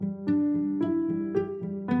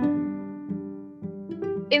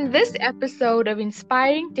In this episode of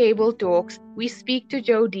Inspiring Table Talks, we speak to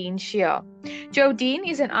Jodine Shear. Jodine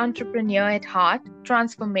is an entrepreneur at heart,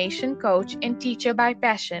 transformation coach, and teacher by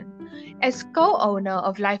passion. As co-owner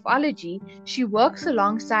of Lifeology, she works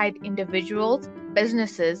alongside individuals,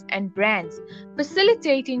 businesses, and brands,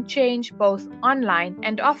 facilitating change both online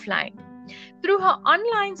and offline. Through her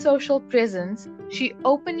online social presence, she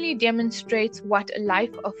openly demonstrates what a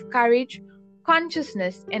life of courage,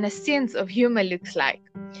 consciousness, and a sense of humor looks like.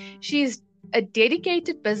 She is a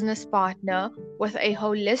dedicated business partner with a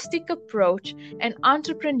holistic approach and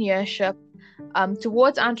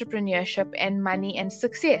towards entrepreneurship and money and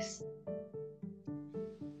success.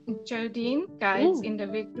 Jodine guides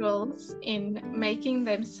individuals in making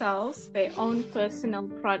themselves their own personal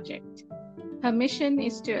project. Her mission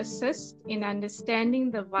is to assist in understanding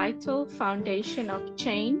the vital foundation of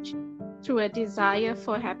change through a desire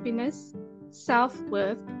for happiness,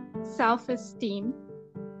 self-worth, self-esteem,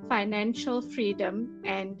 financial freedom,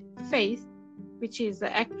 and faith, which is the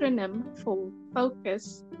acronym for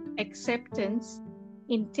focus, acceptance,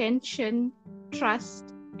 intention,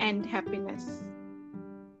 trust, and happiness.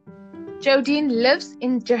 Jodine lives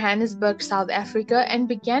in Johannesburg, South Africa, and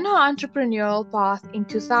began her entrepreneurial path in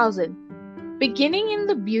 2000, beginning in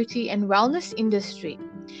the beauty and wellness industry.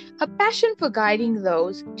 Her passion for guiding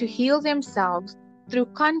those to heal themselves through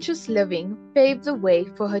conscious living paved the way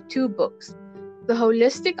for her two books, The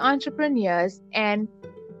Holistic Entrepreneurs and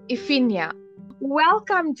Ifinia.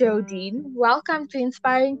 Welcome, Jodine. Welcome to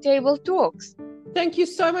Inspiring Table Talks. Thank you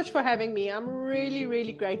so much for having me. I'm really,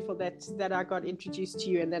 really grateful that I got introduced to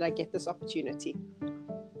you and that I get this opportunity.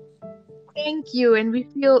 Thank you, and we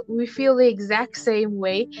feel the exact same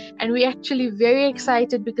way, and we're actually very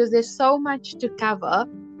excited because there's so much to cover.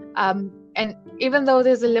 And even though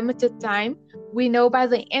there's a limited time, we know by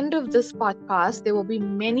the end of this podcast there will be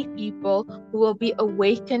many people who will be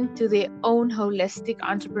awakened to their own holistic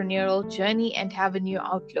entrepreneurial journey and have a new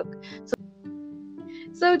outlook.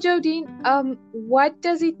 So Jodine, what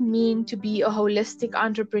does it mean to be a holistic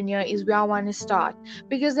entrepreneur is where I want to start,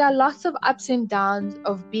 because there are lots of ups and downs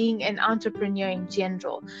of being an entrepreneur in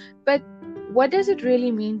general. But what does it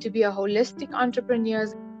really mean to be a holistic entrepreneur?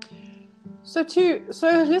 So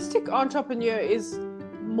holistic entrepreneur is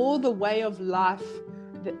more the way of life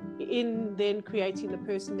in then creating the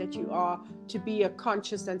person that you are to be a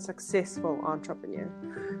conscious and successful entrepreneur.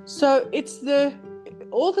 So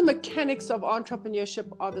all the mechanics of entrepreneurship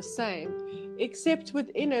are the same, except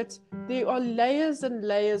within it, there are layers and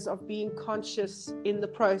layers of being conscious in the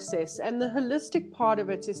process. And the holistic part of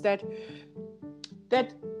it is that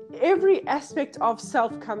every aspect of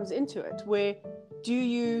self comes into it, where do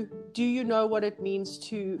you know what it means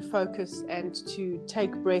to focus and to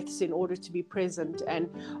take breaths in order to be present? And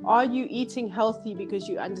are you eating healthy because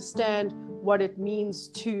you understand what it means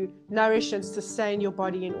to nourish and sustain your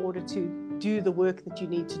body in order to do the work that you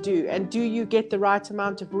need to do? And do you get the right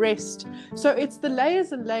amount of rest? So it's the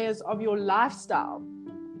layers and layers of your lifestyle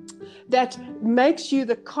that makes you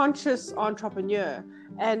the conscious entrepreneur.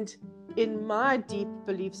 And in my deep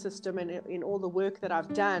belief system and in all the work that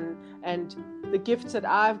I've done and the gifts that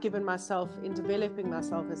I've given myself in developing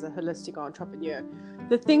myself as a holistic entrepreneur,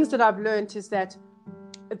 the things that I've learned is that,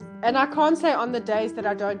 and I can't say on the days that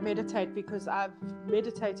I don't meditate, because I've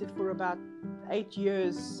meditated for about 8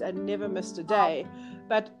 years and never missed a day,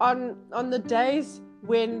 but on the days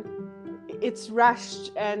when it's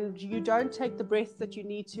rushed and you don't take the breaths that you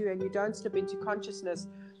need to and you don't slip into consciousness,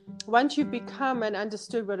 once you've become and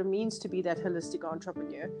understood what it means to be that holistic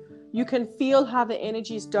entrepreneur, you can feel how the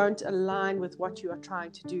energies don't align with what you are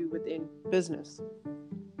trying to do within business.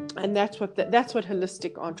 And that's what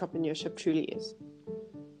holistic entrepreneurship truly is.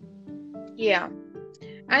 Yeah.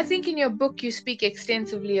 I think in your book you speak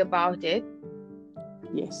extensively about it.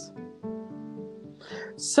 Yes.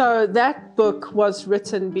 So that book was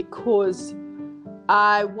written because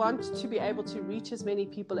I want to be able to reach as many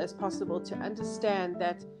people as possible to understand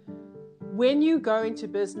that when you go into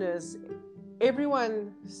business,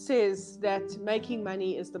 everyone says that making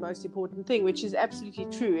money is the most important thing, which is absolutely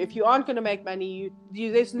true. If you aren't going to make money,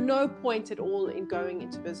 there's no point at all in going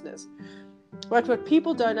into business. But what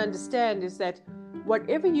people don't understand is that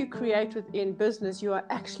whatever you create within business, you are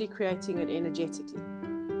actually creating it energetically.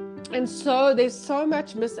 And so there's so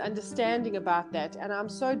much misunderstanding about that. And I'm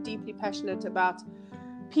so deeply passionate about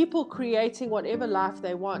people creating whatever life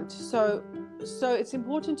they want. So it's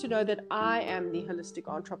important to know that I am the holistic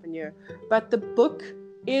entrepreneur, but the book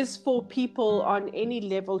is for people on any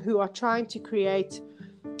level who are trying to create,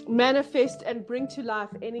 manifest, and bring to life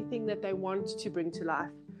anything that they want to bring to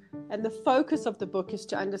life. And the focus of the book is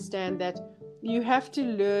to understand that You have to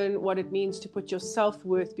learn what it means to put your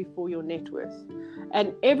self-worth before your net worth.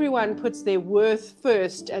 And everyone puts their worth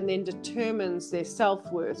first and then determines their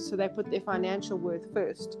self-worth. So they put their financial worth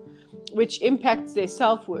first, which impacts their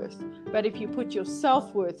self-worth. But if you put your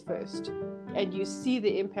self-worth first and you see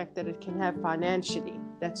the impact that it can have financially,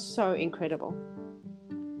 that's so incredible.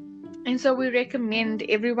 And so we recommend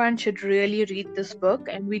everyone should really read this book,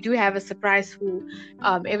 and we do have a surprise for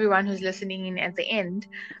everyone who's listening in at the end.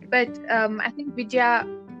 But I think Vidya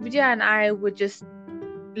and I were just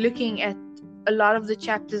looking at a lot of the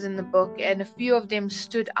chapters in the book, and a few of them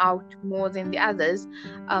stood out more than the others,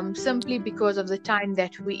 simply because of the time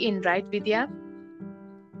that we're in, right, Vidya?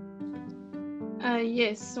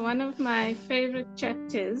 Yes, one of my favorite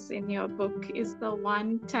chapters in your book is the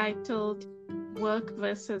one titled Work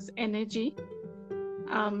versus Energy.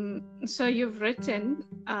 So you've written,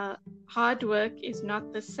 hard work is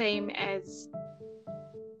not the same as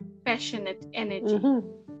passionate energy. Mm-hmm.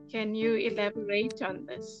 Can you elaborate on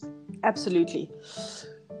this? Absolutely.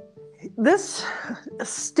 This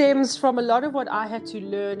stems from a lot of what I had to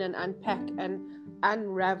learn and unpack and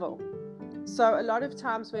unravel. So a lot of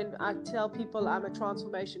times when I tell people I'm a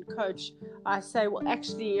transformation coach, I say, well,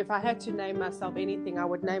 actually, if I had to name myself anything, I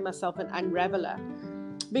would name myself an unraveler.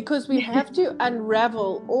 Because we have to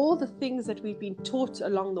unravel all the things that we've been taught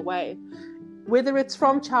along the way, whether it's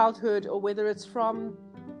from childhood or whether it's from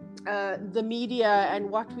the media and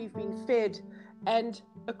what we've been fed. And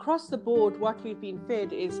across the board, what we've been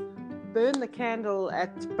fed is burn the candle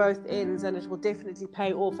at both ends and it will definitely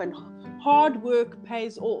pay off, and hard work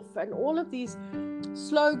pays off, and all of these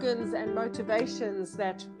slogans and motivations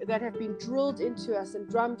that have been drilled into us and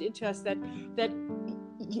drummed into us, that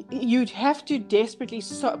you'd have to desperately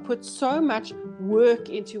put so much work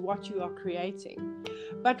into what you are creating.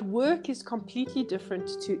 But work is completely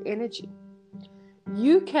different to energy.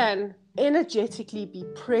 You can energetically be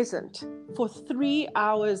present for 3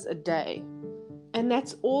 hours a day, and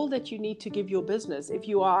that's all that you need to give your business. If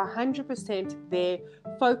you are 100% there,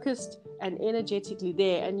 focused and energetically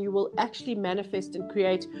there, and you will actually manifest and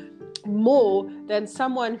create more than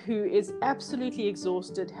someone who is absolutely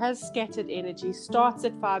exhausted, has scattered energy, starts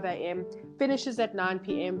at 5 a.m., finishes at 9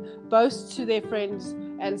 p.m., boasts to their friends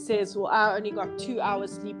and says, well, I only got 2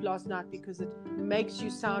 hours sleep last night, because it makes you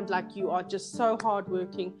sound like you are just so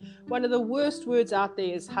hardworking. One of the worst words out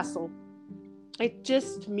there is hustle. It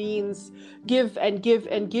just means give and give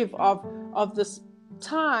and give of this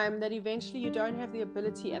time that eventually you don't have the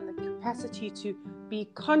ability and the capacity to be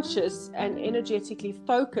conscious and energetically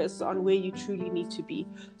focus on where you truly need to be.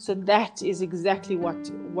 So that is exactly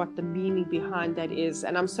what the meaning behind that is.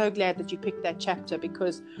 And I'm so glad that you picked that chapter,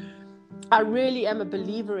 because I really am a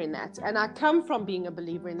believer in that. And I come from being a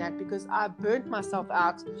believer in that because I burnt myself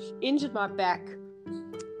out, injured my back,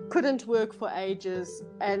 couldn't work for ages,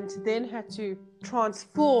 and then had to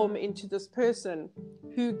transform into this person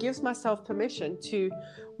who gives myself permission to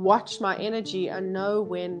watch my energy and know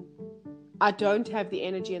when I don't have the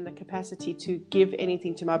energy and the capacity to give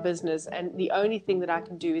anything to my business, and the only thing that I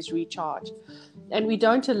can do is recharge. And we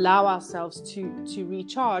don't allow ourselves to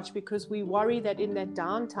recharge because we worry that in that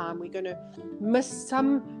downtime we're going to miss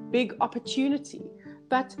some big opportunity.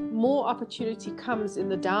 But more opportunity comes in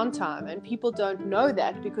the downtime, and people don't know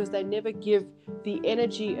that because they never give the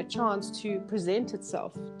energy a chance to present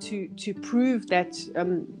itself, to prove that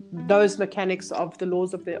those mechanics of the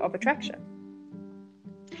laws of attraction.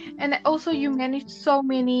 And also, you manage so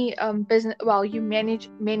many you manage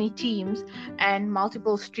many teams and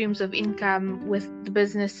multiple streams of income with the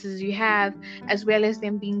businesses you have, as well as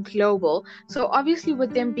them being global. So obviously,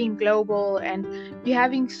 with them being global and you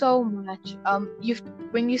having so much,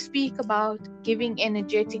 when you speak about giving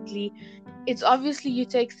energetically, it's obviously you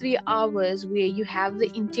take 3 hours where you have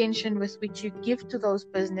the intention with which you give to those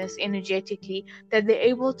business energetically, that they're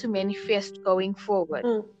able to manifest going forward.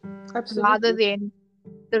 Absolutely. Rather than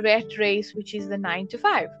the rat race, which is the 9 to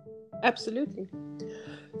 5. Absolutely.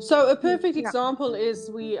 So a perfect example is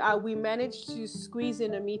we managed to squeeze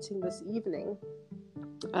in a meeting this evening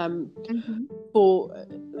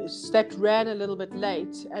that ran a little bit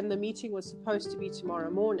late, and the meeting was supposed to be tomorrow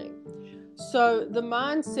morning. So the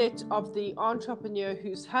mindset of the entrepreneur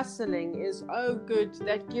who's hustling is, oh good,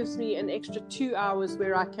 that gives me an extra 2 hours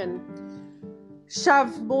where I can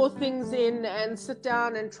shove more things in and sit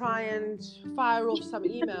down and try and fire off some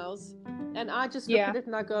emails. And I just look at it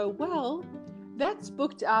and I go, well, that's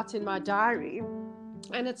booked out in my diary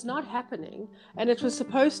and it's not happening. And it was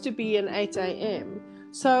supposed to be an 8 a.m.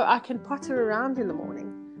 So I can potter around in the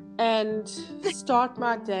morning and start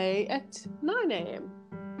my day at 9 a.m.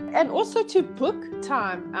 And also to book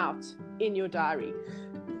time out in your diary.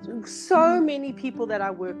 So many people that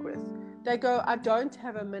I work with, they go, I don't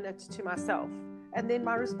have a minute to myself. And then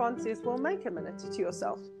my response is, well, make a minute to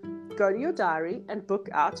yourself. Go to your diary and book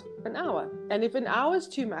out an hour. And if an hour is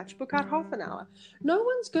too much, book out half an hour. No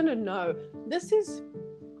one's going to know. This is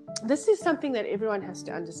something that everyone has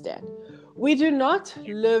to understand. We do not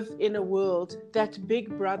live in a world that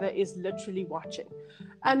Big Brother is literally watching.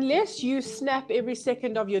 Unless you snap every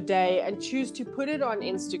second of your day and choose to put it on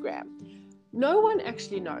Instagram, no one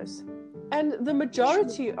actually knows. And the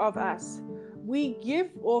majority of us, we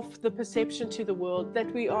give off the perception to the world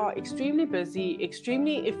that we are extremely busy,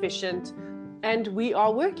 extremely efficient, and we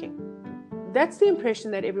are working. That's the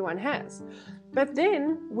impression that everyone has. But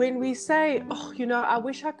then when we say, oh, I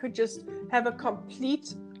wish I could just have a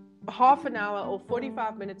complete half an hour or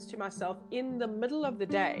 45 minutes to myself in the middle of the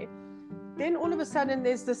day, then all of a sudden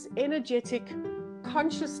there's this energetic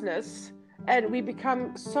consciousness, and we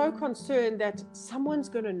become so concerned that someone's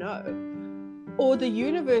going to know. Or the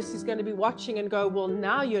universe is going to be watching and go, well,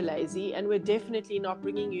 now you're lazy and we're definitely not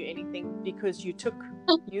bringing you anything because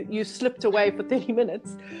you slipped away for 30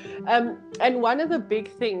 minutes. And one of the big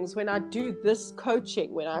things when I do this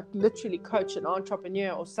coaching, when I literally coach an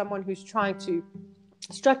entrepreneur or someone who's trying to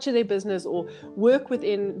structure their business or work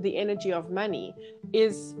within the energy of money,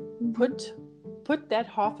 is put that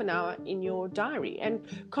half an hour in your diary and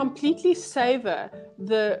completely savor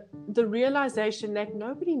the realization that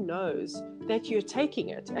nobody knows that you're taking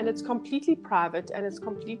it, and it's completely private and it's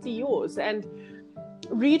completely yours. And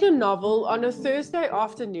read a novel on a Thursday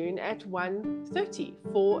afternoon at 1:30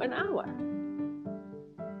 for an hour.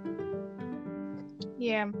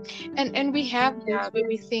 Yeah, and we have this where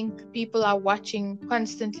we think people are watching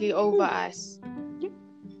constantly over us,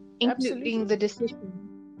 including the decision.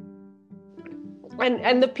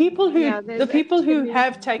 And the people who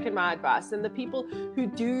have taken my advice, and the people who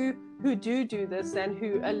do this and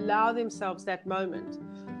who allow themselves that moment,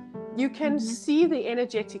 you can see the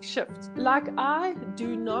energetic shift. Like, I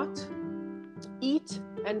do not eat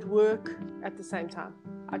and work at the same time.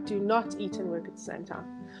 I do not eat and work at the same time.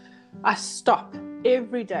 I stop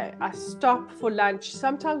every day. I stop for lunch.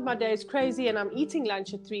 Sometimes my day is crazy and I'm eating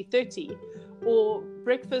lunch at 3:30, or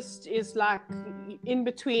breakfast is like in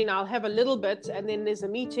between. I'll have a little bit and then there's a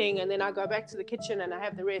meeting and then I go back to the kitchen and I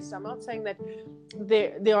have the rest. I'm not saying that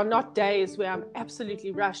there are not days where I'm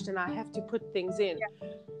absolutely rushed and I have to put things in.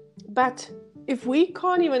 But if we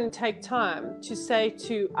can't even take time to say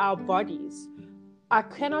to our bodies, I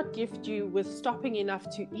cannot gift you with stopping enough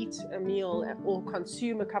to eat a meal or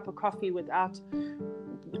consume a cup of coffee without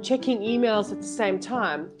checking emails at the same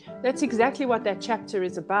time. That's exactly what that chapter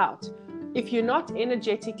is about. If you're not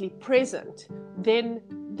energetically present, then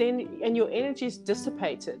and your energy is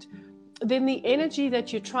dissipated, then the energy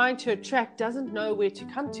that you're trying to attract doesn't know where to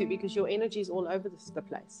come to, because your energy is all over the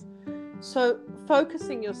place. So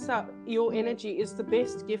focusing your energy is the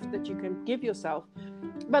best gift that you can give yourself.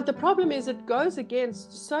 But the problem is it goes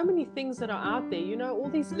against so many things that are out there. All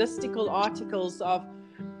these listicle articles of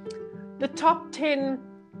the top 10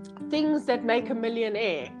 things that make a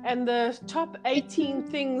millionaire and the top 18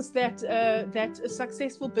 things that a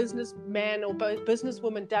successful businessman or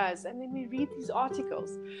businesswoman does. And then we read these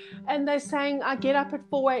articles and they're saying, I get up at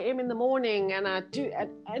 4 a.m. in the morning and I do,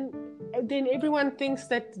 and then everyone thinks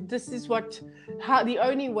that this is how the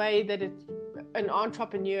only way that an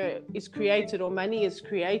entrepreneur is created or money is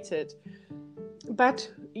created. But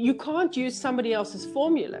you can't use somebody else's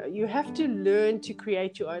formula. You have to learn to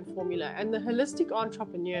create your own formula. And the holistic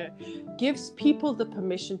entrepreneur gives people the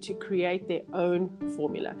permission to create their own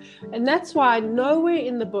formula. And that's why nowhere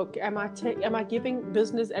in the book am I giving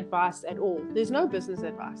business advice at all. There's no business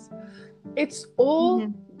advice. It's all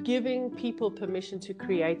giving people permission to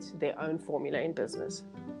create their own formula in business.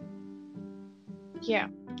 Yeah,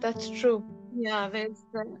 that's true. Yeah, there's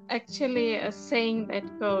actually a saying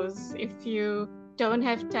that goes, if you don't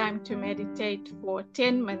have time to meditate for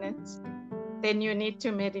 10 minutes, then you need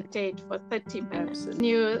to meditate for 30 minutes. Absolutely. When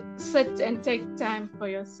you sit and take time for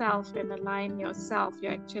yourself and align yourself,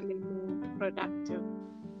 you're actually more productive.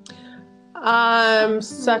 I'm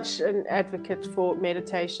such an advocate for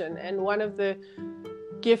meditation, and one of the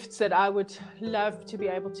gifts that I would love to be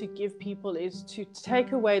able to give people is to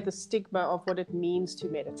take away the stigma of what it means to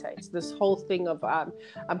meditate. This whole thing of I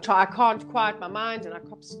can't quiet my mind and I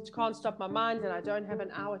can't stop my mind and I don't have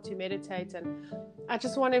an hour to meditate. And I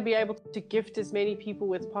just want to be able to gift as many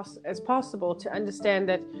people as possible to understand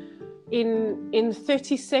that in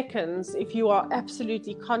 30 seconds, if you are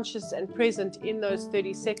absolutely conscious and present in those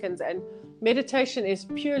 30 seconds and Meditation is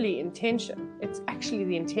purely intention. It's actually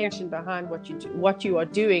the intention behind what you are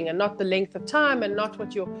doing, and not the length of time, and not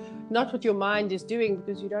what your mind is doing,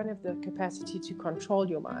 because you don't have the capacity to control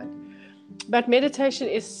your mind. But meditation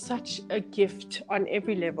is such a gift on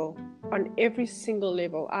every level, on every single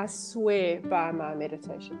level. I swear by my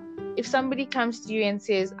meditation. If somebody comes to you and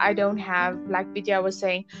says, I don't have, like Vidya was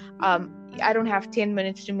saying, I don't have 10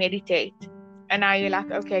 minutes to meditate, and now you're like,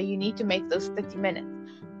 okay, you need to make those 30 minutes.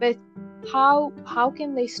 But how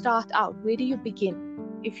can they start out? Where do you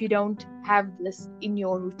begin if you don't have this in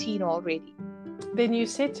your routine already? Then you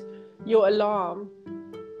set your alarm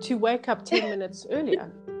to wake up 10 minutes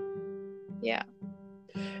earlier. Yeah.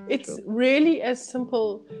 It's really as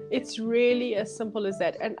simple. It's really as simple as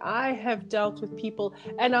that. And I have dealt with people,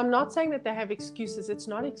 and I'm not saying that they have excuses. It's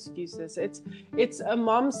not excuses. It's a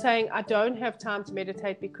mom saying, I don't have time to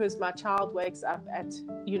meditate because my child wakes up at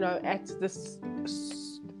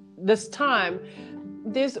this time.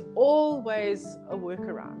 There's always a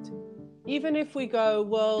workaround. Even if we go,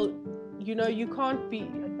 well, you can't be,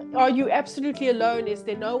 are you absolutely alone? Is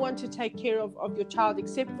there no one to take care of your child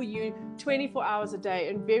except for you 24 hours a day?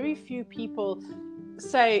 And very few people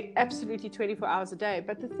say absolutely 24 hours a day.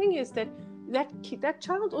 But the thing is that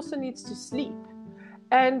child also needs to sleep.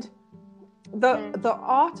 And the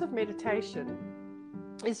art of meditation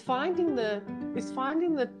is finding the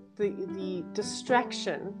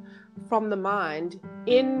distraction from the mind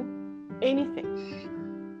in anything.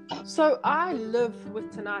 So I live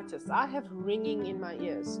with tinnitus. I have ringing in my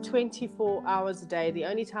ears 24 hours a day. The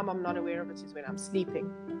only time I'm not aware of it is when I'm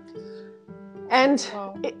sleeping. And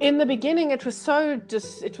in the beginning, it was so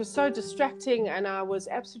distracting, and I was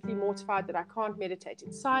absolutely mortified that I can't meditate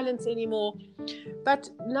in silence anymore. But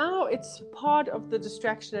now it's part of the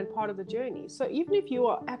distraction and part of the journey. So even if you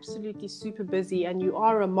are absolutely super busy and you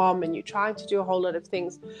are a mom and you're trying to do a whole lot of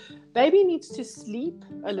things, baby needs to sleep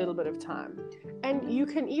a little bit of time. And you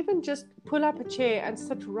can even just pull up a chair and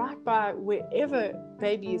sit right by wherever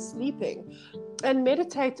baby is sleeping and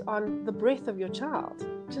meditate on the breath of your child,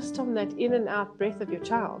 just on that in and out breath of your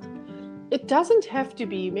child. It doesn't have to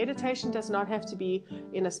be, meditation does not have to be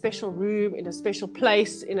in a special room, in a special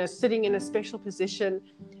place, sitting in a special position.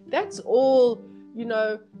 That's all,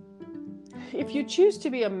 if you choose to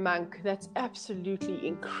be a monk, that's absolutely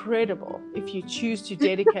incredible. If you choose to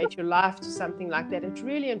dedicate your life to something like that, it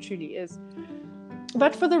really and truly is.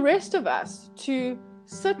 But for the rest of us to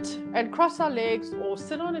sit and cross our legs or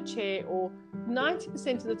sit on a chair, or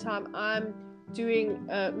 90% of the time I'm doing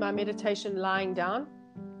my meditation lying down,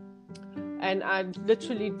 and I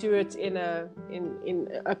literally do it in a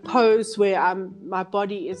pose where my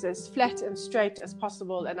body is as flat and straight as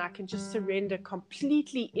possible, and I can just surrender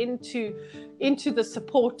completely into the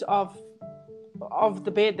support of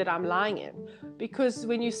the bed that I'm lying in. Because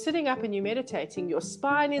when you're sitting up and you're meditating, your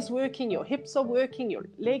spine is working, your hips are working, your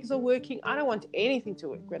legs are working. I don't want anything to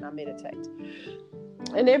work when I meditate.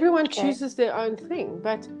 And everyone chooses their own thing,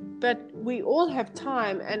 but we all have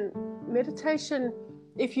time. And meditation,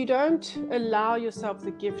 if you don't allow yourself the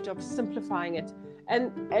gift of simplifying it,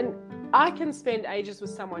 and I can spend ages with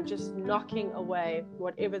someone just knocking away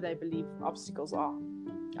whatever they believe obstacles are.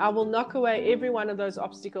 I will knock away every one of those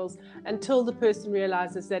obstacles until the person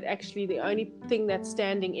realizes that actually the only thing that's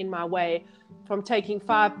standing in my way from taking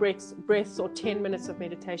 5 breaths or 10 minutes of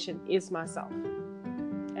meditation is myself.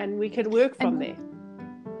 And we can work from there.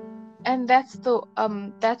 And that's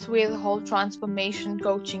where the whole transformation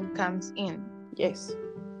coaching comes in. Yes.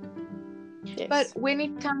 But when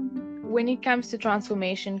it comes to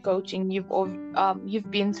transformation coaching, you've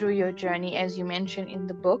been through your journey, as you mentioned in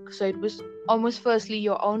the book. So it was almost firstly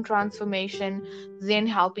your own transformation, then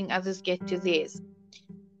helping others get to theirs.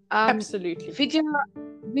 Absolutely. Vidya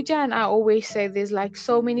and I always say there's like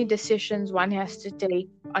so many decisions one has to take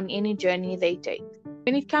on any journey they take.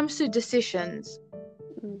 When it comes to decisions,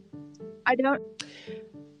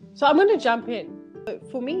 So I'm going to jump in.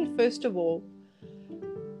 For me, first of all,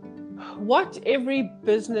 what every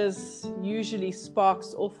business usually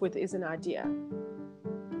sparks off with is an idea.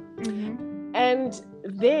 Mm-hmm. And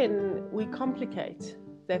then we complicate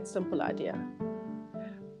that simple idea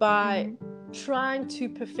by trying to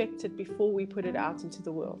perfect it before we put it out into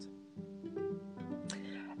the world.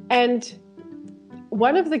 And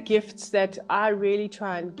one of the gifts that I really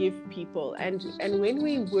try and give people, and when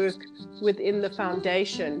we work within the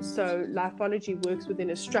foundation, so Lifeology works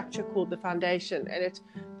within a structure called the foundation, and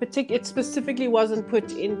it specifically wasn't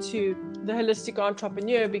put into the Holistic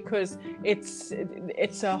Entrepreneur because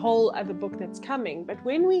it's a whole other book that's coming. But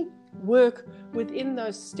when we work within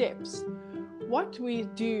those steps, what we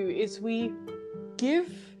do is we give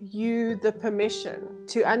you the permission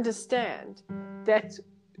to understand that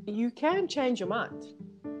you can change your mind.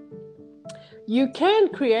 You can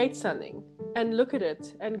create something and look at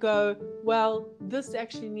it and go, well, this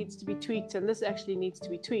actually needs to be tweaked and this actually needs to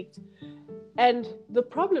be tweaked. And the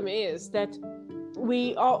problem is that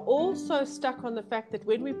we are also stuck on the fact that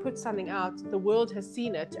when we put something out, the world has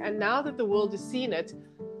seen it. And now that the world has seen it,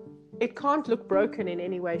 it can't look broken in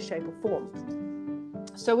any way, shape, or form.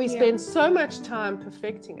 So we spend so much time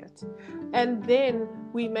perfecting it. And then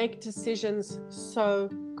we make decisions so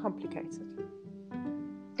complicated.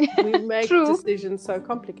 We make decisions so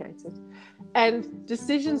complicated. And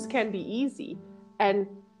decisions can be easy. And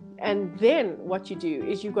then what you do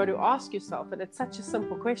is you got to ask yourself, and it's such a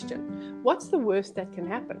simple question, what's the worst that can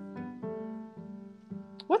happen?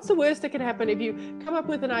 What's the worst that can happen if you come up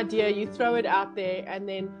with an idea, you throw it out there, and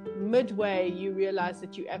then midway you realize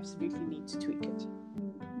that you absolutely need to tweak it?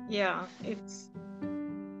 Yeah,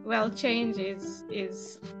 change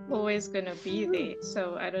is always going to be there.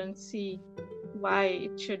 So I don't see why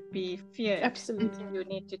it should be feared. Absolutely. You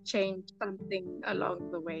need to change something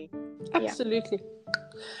along the way. Absolutely.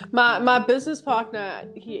 My business partner,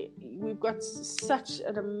 we've got such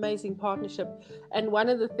an amazing partnership, and one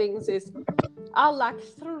of the things is I'll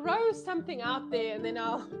throw something out there and then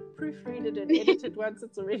I'll proofread it and edit it once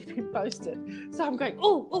it's already been posted. So I'm going,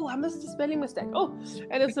 oh, I missed a spelling mistake. Oh,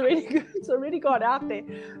 and it's already good. It's already got out there.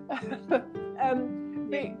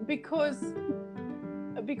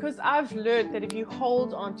 Because I've learned that if you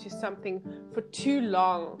hold on to something for too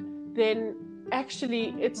long, then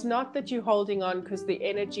actually it's not that you're holding on because the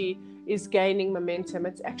energy is gaining momentum.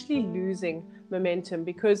 It's actually losing momentum,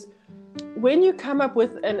 because when you come up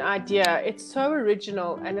with an idea, it's so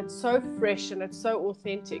original and it's so fresh and it's so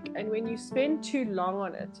authentic. And when you spend too long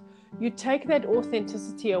on it, you take that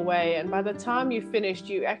authenticity away. And by the time you've finished,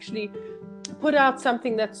 you actually put out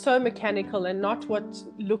something that's so mechanical and not what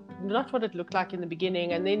it looked like in the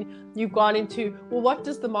beginning. And then you've gone into, well, what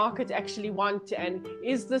does the market actually want? And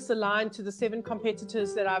is this aligned to the 7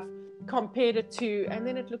 competitors that I've compared it to? And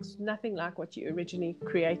then it looks nothing like what you originally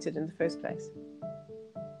created in the first place.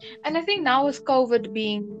 And I think now with COVID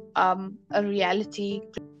being a reality,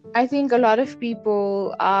 I think a lot of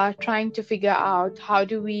people are trying to figure out, how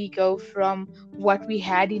do we go from what we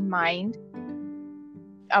had in mind?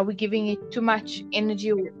 Are we giving it too much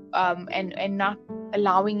energy and not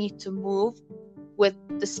allowing it to move with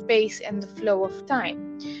the space and the flow of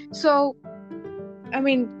time? So, I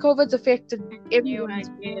mean, COVID's affected everyone's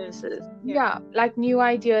businesses. Yeah, like new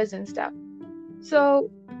ideas and stuff. So,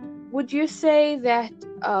 would you say that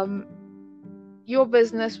your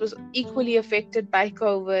business was equally affected by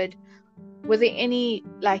COVID? Were there any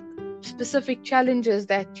specific challenges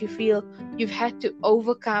that you feel you've had to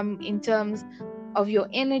overcome in terms of your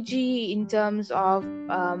energy, in terms of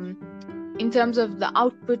the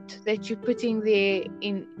output that you're putting there,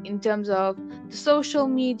 in terms of the social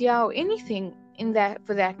media or anything in that,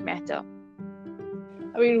 for that matter?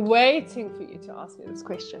 I've been waiting for you to ask me this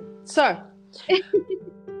question. So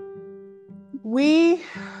we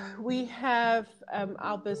have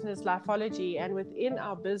our business Lifeology, and within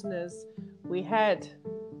our business we had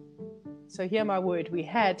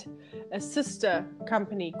a sister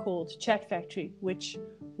company called Chat Factory, which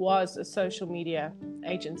was a social media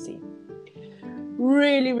agency.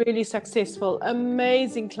 Really, really successful,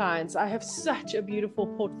 amazing clients. I have such a beautiful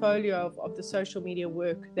portfolio of the social media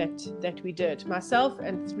work that we did. Myself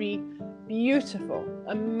and 3 beautiful,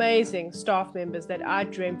 amazing staff members that I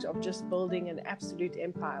dreamt of just building an absolute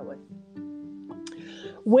empire with.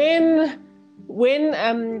 When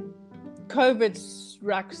COVID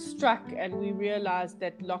struck and we realized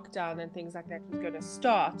that lockdown and things like that was going to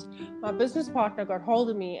start, my business partner got hold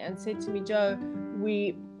of me and said to me, Jo,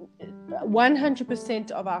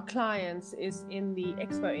 100% of our clients is in the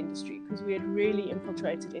expo industry, because we had really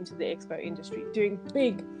infiltrated into the expo industry, doing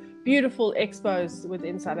big, beautiful expos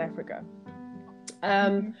within South Africa.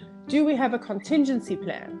 Do we have a contingency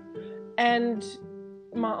plan? And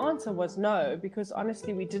my answer was no, because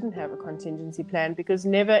honestly, we didn't have a contingency plan, because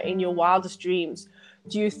never in your wildest dreams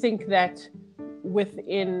do you think that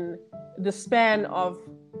within the span of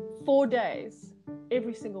 4 days,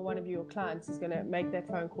 every single one of your clients is going to make that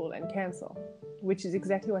phone call and cancel, which is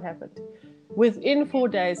exactly what happened. Within 4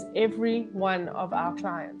 days, every one of our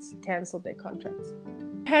clients canceled their contracts.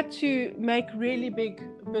 Had to make really big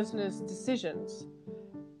business decisions.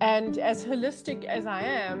 And as holistic as I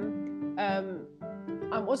am,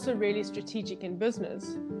 I'm also really strategic in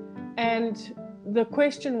business. And the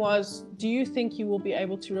question was, do you think you will be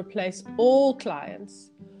able to replace all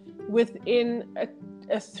clients within a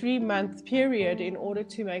 3-month period in order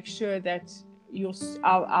to make sure that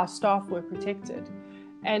our staff were protected?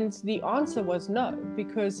 And the answer was no,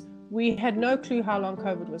 because we had no clue how long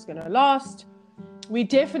COVID was going to last. We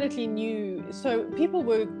definitely knew. So people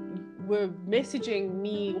were messaging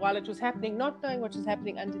me while it was happening, not knowing what was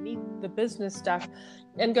happening underneath the business stuff,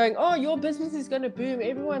 and going, oh, your business is going to boom.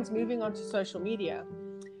 Everyone's moving onto social media.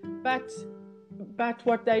 But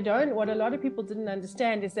what a lot of people didn't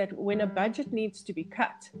understand is that when a budget needs to be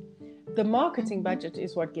cut, the marketing budget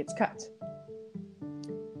is what gets cut.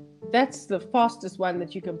 That's the fastest one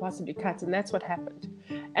that you can possibly cut, and that's what happened.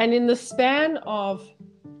 And in the span of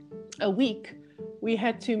a week, we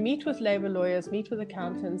had to meet with labor lawyers, meet with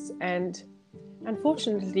accountants, and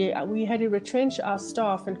unfortunately, we had to retrench our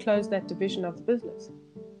staff and close that division of the business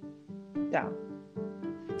down.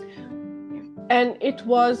 And it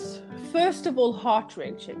was, first of all,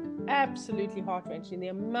 heart-wrenching, absolutely heart-wrenching. The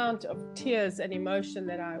amount of tears and emotion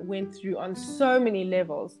that I went through on so many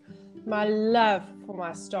levels, my love for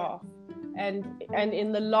my staff. And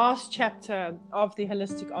in the last chapter of The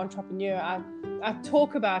Holistic Entrepreneur, I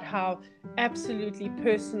talk about how absolutely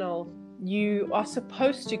personal you are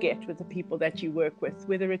supposed to get with the people that you work with,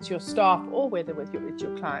 whether it's your staff or whether with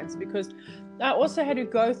your clients, because I also had to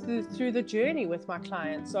go through the journey with my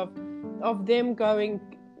clients of them going,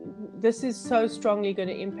 this is so strongly going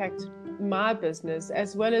to impact my business,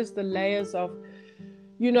 as well as the layers of,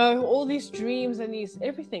 all these dreams and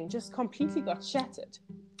everything just completely got shattered.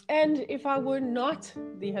 And if I were not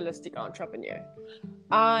the holistic entrepreneur,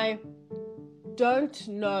 I don't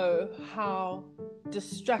know how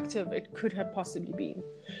destructive it could have possibly been.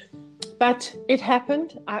 But it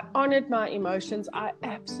happened. I honored my emotions. I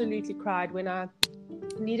absolutely cried when I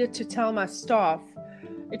needed to tell my staff.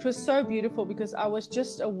 It was so beautiful because I was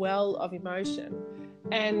just a well of emotion.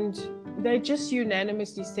 And they just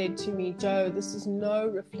unanimously said to me, Jo, this is no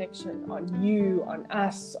reflection on you, on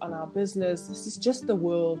us, on our business. This is just the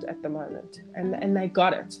world at the moment. And they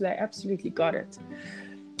got it. They absolutely got it.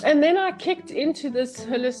 And then I kicked into this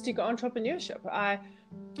holistic entrepreneurship. I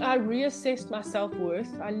reassessed my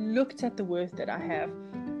self-worth. I looked at the worth that I have.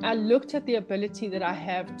 I looked at the ability that I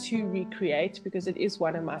have to recreate, because it is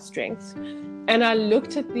one of my strengths. And I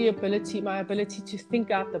looked at my ability to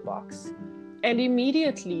think out the box. And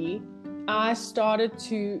immediately I started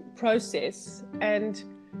to process and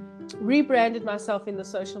rebranded myself in the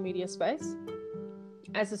social media space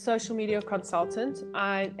as a social media consultant.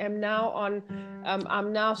 I am now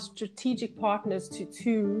I'm now strategic partners to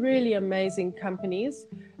 2 really amazing companies,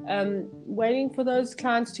 waiting for those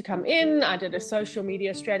clients to come in. I did a social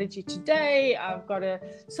media strategy today.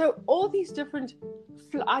 So all these different,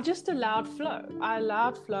 I just allowed flow. I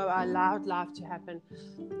allowed life to happen.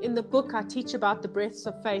 In the book, I teach about the breaths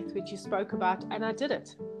of faith, which you spoke about, and I did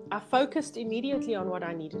it. I focused immediately on what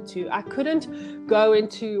I needed to. I couldn't go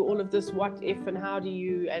into all of this what if and how do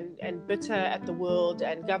you and bitter at the world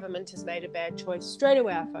and government has made a bad choice. Straight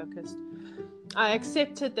away I focused. I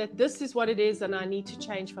accepted that this is what it is and I need to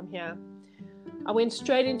change from here. I went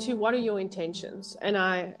straight into what are your intentions, and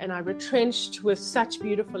I retrenched with such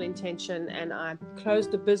beautiful intention, and I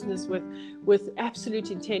closed the business with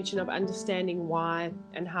absolute intention of understanding why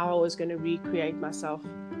and how I was going to recreate myself.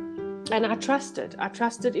 And I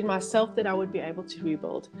trusted in myself that I would be able to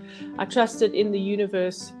rebuild. I trusted in the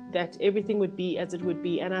universe that everything would be as it would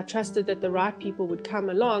be. And I trusted that the right people would come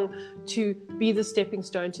along to be the stepping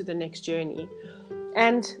stone to the next journey.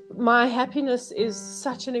 And my happiness is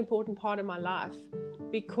such an important part of my life,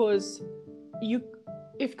 because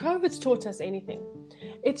if COVID's taught us anything,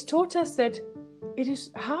 it's taught us that it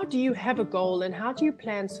is, how do you have a goal and how do you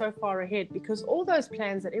plan so far ahead? Because all those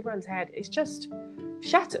plans that everyone's had is just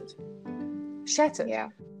shattered. Yeah.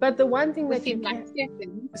 But the one thing that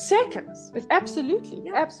seconds, absolutely.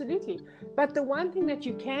 Absolutely. But the one thing that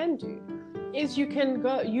you can do is you can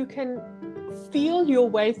feel your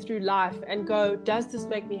way through life and go, does this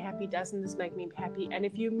make me happy? Doesn't this make me happy? And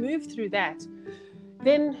if you move through that,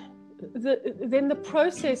 then the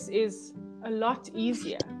process is a lot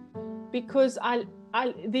easier, because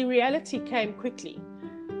the reality came quickly.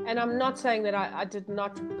 And I'm not saying that I did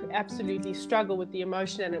not absolutely struggle with the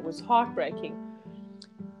emotion and it was heartbreaking.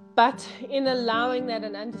 But in allowing that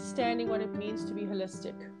and understanding what it means to be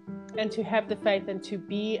holistic and to have the faith and to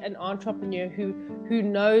be an entrepreneur who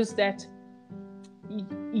knows that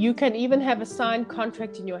you can even have a signed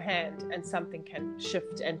contract in your hand and something can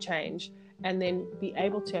shift and change, and then be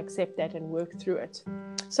able to accept that and work through it.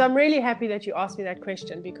 So I'm really happy that you asked me that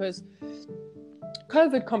question, because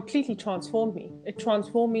COVID completely transformed me. It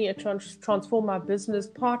transformed me. It transformed my business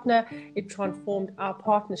partner. It transformed our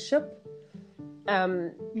partnership.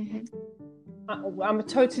 I'm I'm a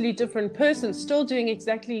totally different person, still doing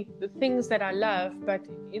exactly the things that I love, but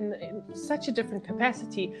in such a different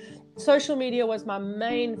capacity. Social media was my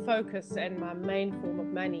main focus and my main form of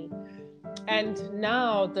money. And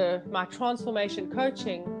now my transformation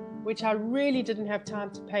coaching, which I really didn't have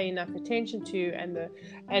time to pay enough attention to, and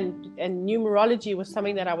numerology was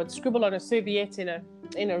something that I would scribble on a serviette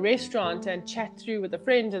in a restaurant and chat through with a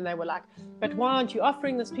friend, and they were like, but why aren't you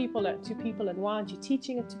offering this to people, and why aren't you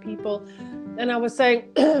teaching it to people? And I was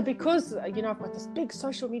saying, because I've got this big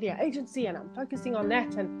social media agency and I'm focusing on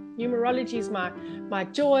that, and numerology is my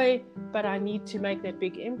joy, but I need to make that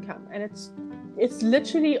big income. And it's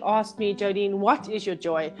literally asked me, Jodine, what is your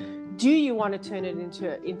joy? Do you want to turn it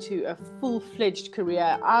into a full-fledged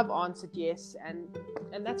career? I've answered yes, and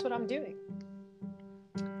that's what I'm doing.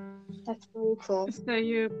 That's beautiful. So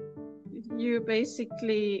you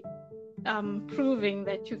basically proving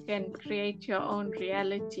that you can create your own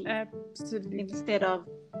reality. Absolutely. Instead of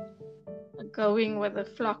going with a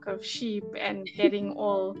flock of sheep and getting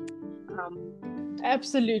all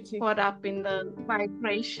absolutely caught up in the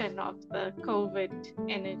vibration of the COVID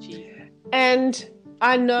energy. And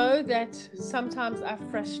I know that sometimes I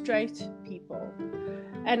frustrate people,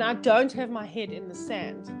 and I don't have my head in the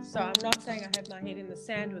sand. So I'm not saying I have my head in the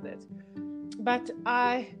sand with it, but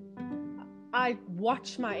I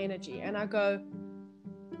watch my energy and I go,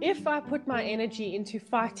 if I put my energy into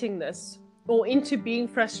fighting this or into being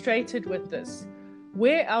frustrated with this,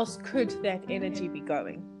 where else could that energy be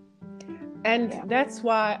going? And that's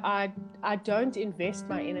why I don't invest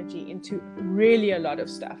my energy into really a lot of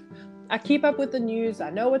stuff. I keep up with the news. I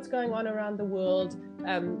know what's going on around the world.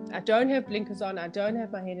 I don't have blinkers on. I don't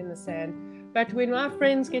have my head in the sand. But when my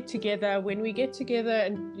friends get together, when we get together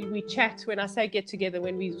and we chat, when I say get together,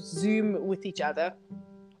 when we Zoom with each other,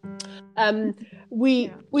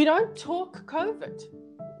 we don't talk COVID.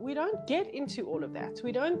 We don't get into all of that.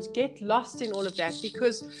 We don't get lost in all of that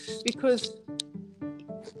because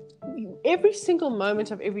every single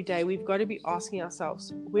moment of every day, we've got to be asking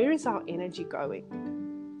ourselves, where is our energy going?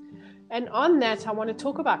 And on that, I want to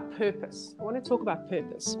talk about purpose.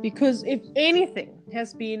 Because if anything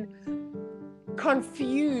has been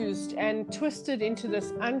confused and twisted into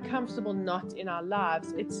this uncomfortable knot in our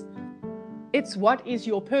lives, it's what is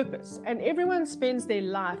your purpose? And everyone spends their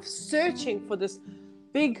life searching for this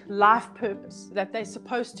big life purpose that they're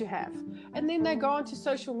supposed to have. And then they go onto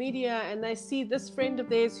social media and they see this friend of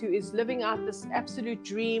theirs who is living out this absolute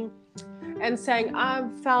dream and saying,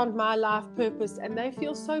 I've found my life purpose, and they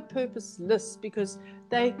feel so purposeless because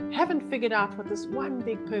they haven't figured out what this one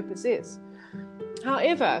big purpose is.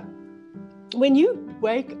 However, when you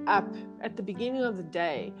wake up at the beginning of the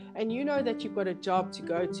day and you know that you've got a job to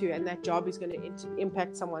go to and that job is going to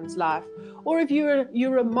impact someone's life, or if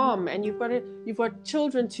you're a mom and you've got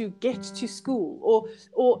children to get to school,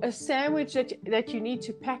 or a sandwich that you need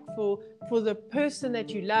to pack for the person that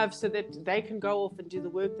you love so that they can go off and do the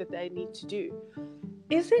work that they need to do,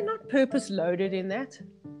 is there not purpose loaded in that?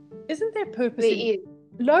 Isn't there purpose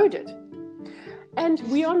loaded? And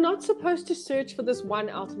we are not supposed to search for this one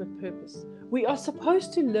ultimate purpose. We are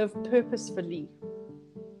supposed to live purposefully.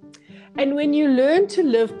 And when you learn to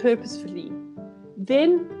live purposefully,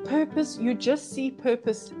 then you just see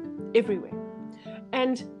purpose everywhere.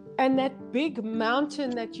 And that big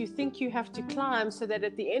mountain that you think you have to climb so that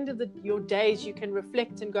at the end of your days you can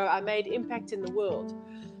reflect and go, I made impact in the world.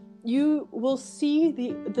 You will see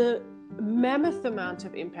the mammoth amount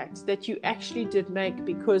of impact that you actually did make,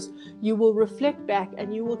 because you will reflect back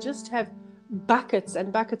and you will just have buckets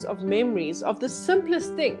and buckets of memories of the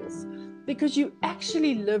simplest things, because you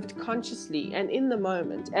actually lived consciously and in the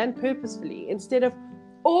moment and purposefully, instead of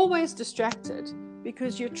always distracted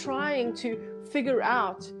because you're trying to figure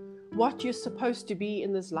out what you're supposed to be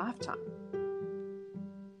in this lifetime.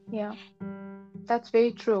 Yeah, that's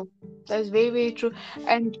very true. That's very, very true.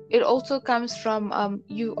 And it also comes from,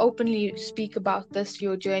 you openly speak about this,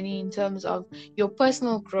 your journey in terms of your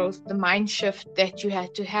personal growth, the mind shift that you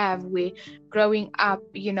had to have, where growing up,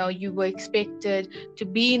 you were expected to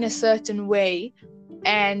be in a certain way,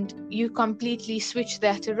 and you completely switched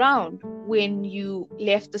that around when you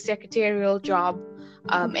left the secretarial job,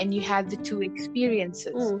 and you had the two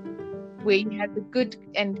experiences, where you had the good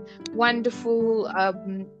and wonderful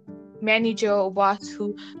manager or boss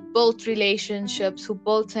who built relationships, who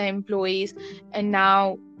built her employees, and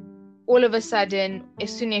now all of a sudden,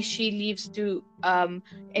 as soon as she leaves to on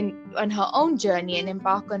her own journey and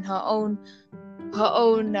embark on her own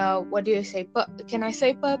what do you say? Can I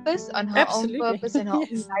say purpose? On her Absolutely. own purpose and her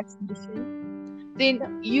own life's mission.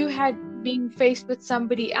 Then you had been faced with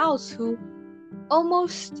somebody else who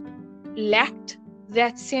almost lacked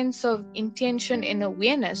that sense of intention and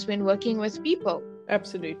awareness when working with people.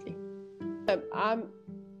 Absolutely.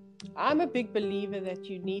 I'm a big believer that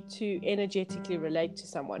you need to energetically relate to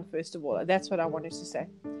someone, first of all. That's what I wanted to say.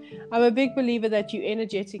 I'm a big believer that you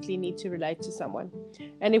energetically need to relate to someone.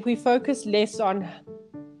 And if we focus less on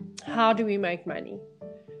how do we make money,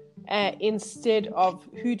 instead of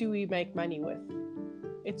who do we make money with,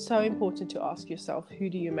 it's so important to ask yourself, who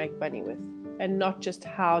do you make money with? And not just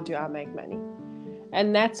how do I make money?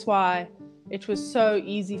 And that's why it was so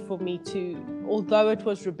easy for me to, although it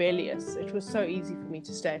was rebellious, it was so easy for me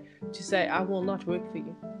to say, I will not work for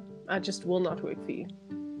you. I just will not work for you.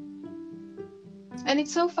 And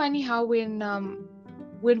it's so funny how when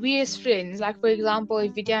we as friends, like for example,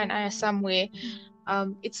 if Vidya and I are somewhere,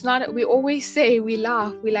 it's not, we always say, we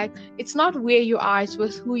laugh, we like, it's not where you are, it's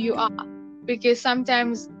with who you are. Because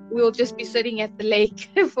sometimes we'll just be sitting at the lake,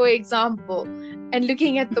 for example, and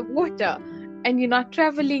looking at the water, and you're not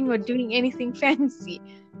traveling or doing anything fancy,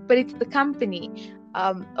 but it's the company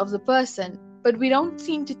of the person. But we don't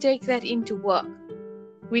seem to take that into work.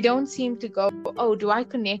 We don't seem to go, oh, do I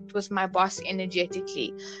connect with my boss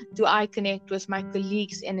energetically? Do I connect with my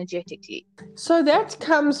colleagues energetically? So that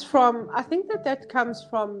comes from, I think that comes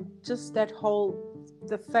from just that whole,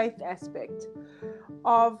 the faith aspect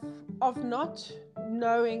of not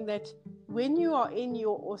knowing that when you are in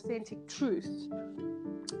your authentic truth,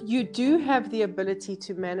 you do have the ability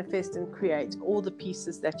to manifest and create all the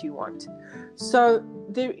pieces that you want. So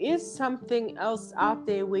there is something else out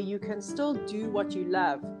there where you can still do what you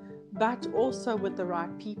love, but also with the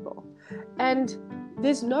right people. And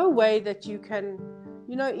there's no way that you can,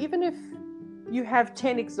 even if you have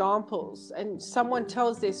 10 examples and someone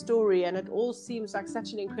tells their story and it all seems like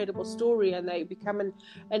such an incredible story, and they become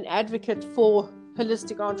an advocate for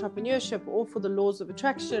holistic entrepreneurship or for the laws of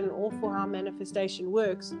attraction or for how manifestation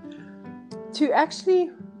works, to actually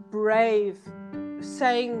brave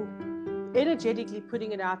saying, energetically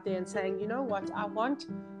putting it out there and saying, you know what,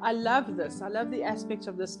 I love this, I love the aspect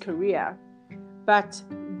of this career, but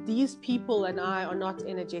these people and I are not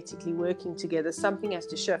energetically working together. Something has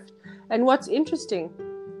to shift. And what's interesting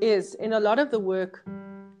is, in a lot of the work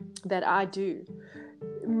that I do,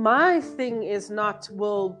 my thing is not,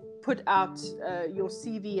 well, put out your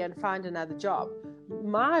CV and find another job.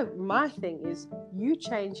 My thing is, you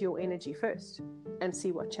change your energy first and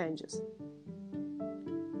see what changes.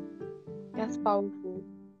 That's powerful.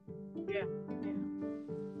 Yeah.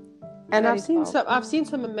 And I've seen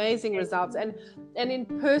some amazing results. And in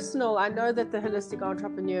personal, I know that the Holistic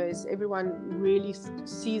Entrepreneurs, everyone really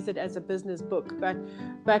sees it as a business book,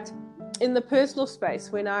 but in the personal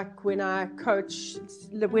space, when I coach,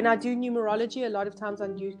 when I do numerology, a lot of times I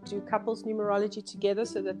do couples numerology together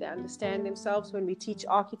so that they understand themselves. When we teach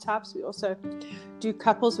archetypes, we also do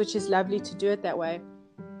couples, which is lovely to do it that way.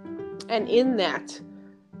 And in that,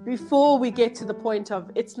 before we get to the point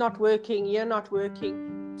of it's not working, you're not working,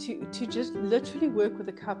 to just literally work with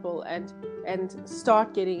a couple and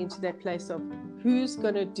start getting into that place of who's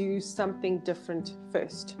going to do something different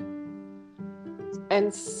first,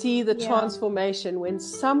 and see the transformation when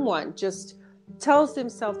someone just tells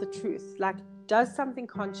themselves the truth, like does something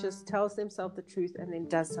conscious, tells themselves the truth, and then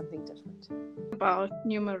does something different. About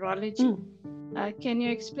numerology, can you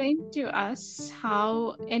explain to us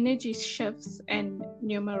how energy shifts and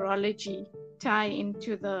numerology tie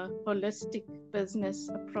into the holistic business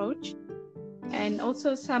approach, and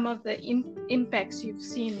also some of the impacts you've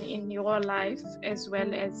seen in your life as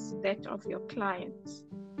well as that of your clients?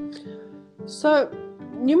 So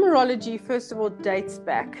numerology, first of all, dates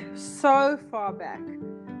back so far back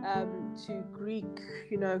to Greek,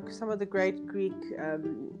 some of the great Greek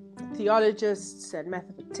theologists and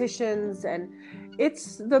mathematicians, and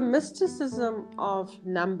it's the mysticism of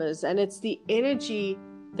numbers, and it's the energy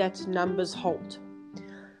that numbers hold.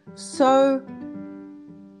 So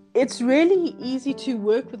it's really easy to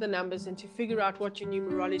work with the numbers and to figure out what your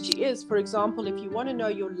numerology is. For example, if you want to know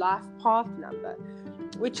your life path number,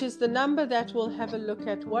 which is the number that will have a look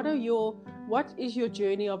at what is your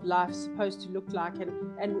journey of life supposed to look like,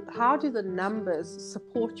 and how do the numbers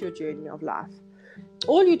support your journey of life.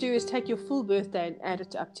 All you do is take your full birthday and add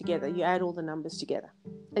it up together. You add all the numbers together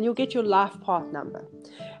and you'll get your life path number.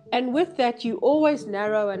 And with that, you always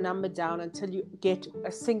narrow a number down until you get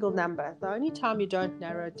a single number. The only time you don't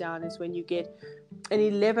narrow it down is when you get an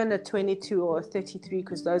 11, a 22, or a 33,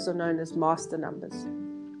 because those are known as master numbers.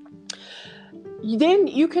 Then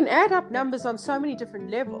you can add up numbers on so many different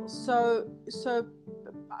levels. So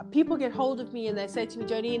people get hold of me and they say to me,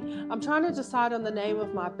 Jonine, I'm trying to decide on the name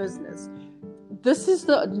of my business. This is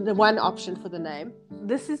the one option for the name.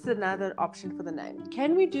 this is another option for the name.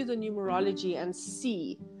 Can we do the numerology and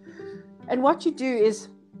see? And what you do is,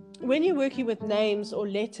 when you're working with names or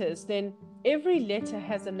letters, then every letter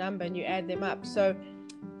has a number and you add them up. So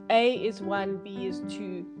A is 1, B is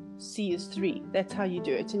 2, C is 3. That's how you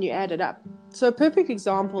do it, and you add it up. So a perfect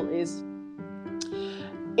example is,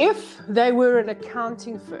 if they were an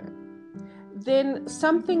accounting firm, then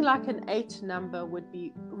something like an 8 number would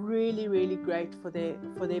be really, really great for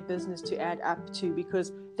their business to add up to,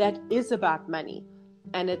 because that is about money.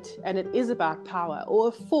 And it is about power. Or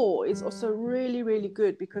a 4 is also really, really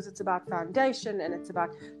good, because it's about foundation and it's about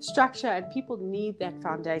structure, and people need that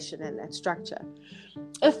foundation and that structure.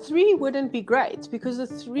 A 3 wouldn't be great, because a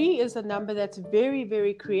 3 is a number that's very,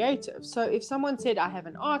 very creative. So if someone said, I have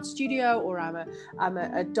an art studio, or I'm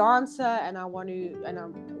a dancer, and I want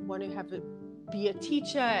to be a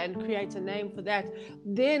teacher and create a name for that,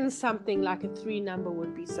 then something like a 3 number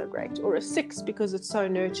would be so great, or a 6, because it's so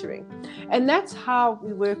nurturing. And that's how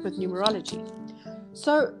we work with numerology.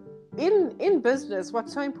 So in business,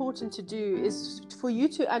 what's so important to do is for you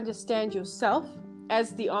to understand yourself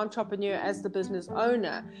as the entrepreneur, as the business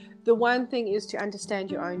owner. The one thing is to understand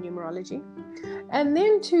your own numerology, and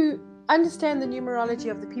then to understand the numerology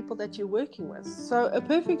of the people that you're working with. So a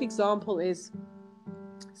perfect example is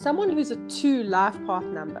someone who's a 2 life path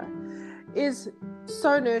number is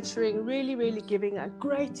so nurturing, really, really giving, a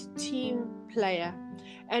great team player,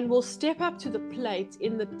 and will step up to the plate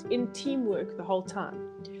in teamwork the whole time.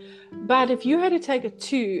 But if you had to take a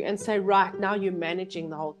 2 and say, right, now you're managing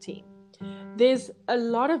the whole team, there's a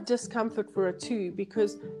lot of discomfort for a 2,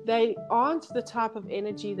 because they aren't the type of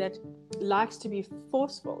energy that likes to be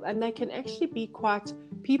forceful, and they can actually be quite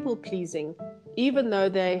people-pleasing, even though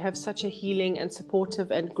they have such a healing and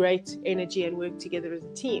supportive and great energy and work together as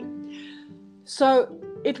a team. So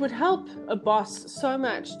it would help a boss so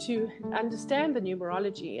much to understand the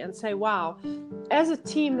numerology and say, wow, as a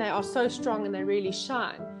team, they are so strong and they really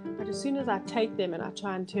shine. But as soon as I take them and I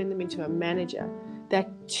try and turn them into a manager, that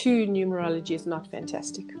 2 numerology is not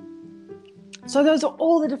fantastic. So those are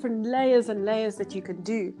all the different layers and layers that you can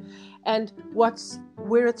do. And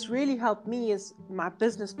where it's really helped me is my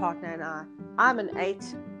business partner and I'm an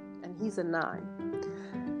 8 and he's a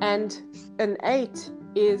 9. And an 8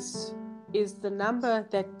 is the number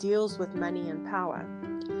that deals with money and power.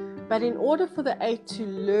 But in order for the 8 to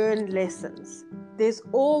learn lessons, there's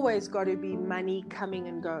always got to be money coming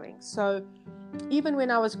and going. So even when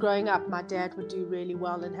I was growing up, my dad would do really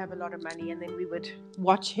well and have a lot of money, and then we would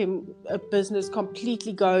watch a business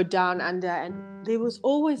completely go down under, and there was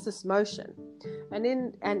always this motion. And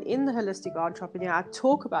in the Holistic Entrepreneur, I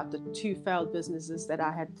talk about the 2 failed businesses that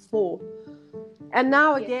I had before. And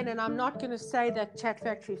now again, and I'm not going to say that Chat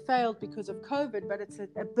Factory failed because of COVID, but it's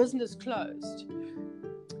a business closed.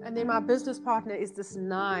 And then my business partner is this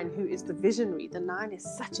 9 who is the visionary. The 9 is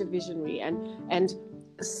such a visionary and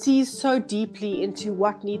sees so deeply into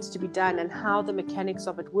what needs to be done and how the mechanics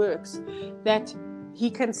of it works, that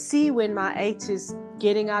he can see when my 8 is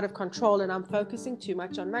getting out of control and I'm focusing too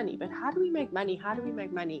much on money. But how do we make money? How do we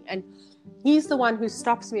make money? And he's the one who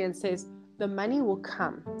stops me and says, the money will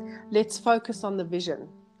come. Let's focus on the vision.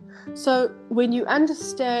 So when you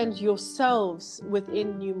understand yourselves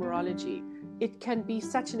within numerology, it can be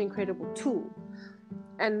such an incredible tool.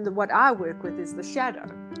 And what I work with is the shadow,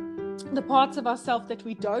 the parts of ourselves that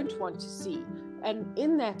we don't want to see. And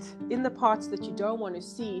in the parts that you don't want to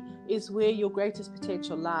see is where your greatest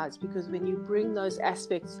potential lies, because when you bring those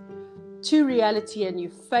aspects to reality and you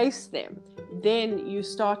face them, then you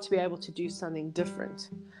start to be able to do something different.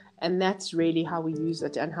 And that's really how we use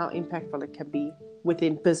it and how impactful it can be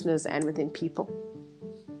within business and within people.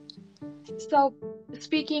 So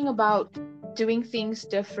speaking about doing things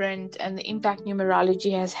different and the impact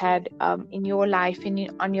numerology has had in your life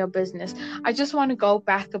and on your business, I just want to go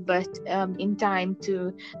back a bit in time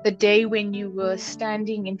to the day when you were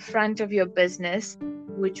standing in front of your business,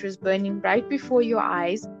 which was burning right before your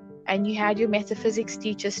eyes, and you had your metaphysics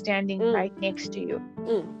teacher standing right next to you.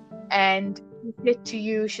 And she said to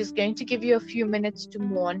you, she's going to give you a few minutes to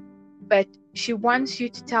mourn, but she wants you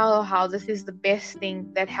to tell her how this is the best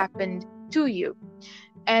thing that happened to you.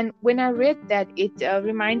 And when I read that, it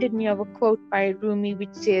reminded me of a quote by Rumi,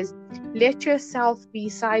 which says, "Let yourself be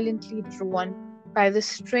silently drawn by the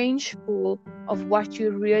strange pull of what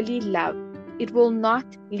you really love. It will not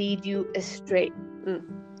lead you astray."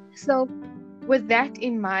 So with that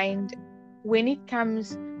in mind, when it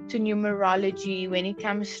comes to numerology, when it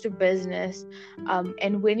comes to business,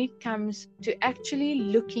 and when it comes to actually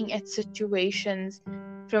looking at situations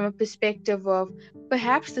from a perspective of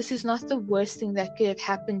perhaps this is not the worst thing that could have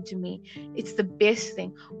happened to me. It's the best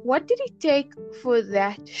thing. What did it take for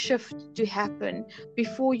that shift to happen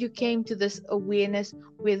before you came to this awareness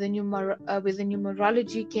where the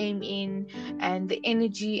numerology came in and the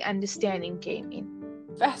energy understanding came in?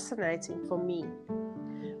 Fascinating for me.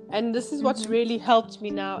 And this is what's really helped me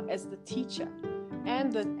now as the teacher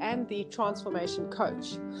and the transformation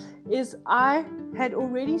coach, is I had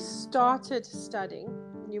already started studying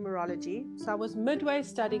numerology. So I was midway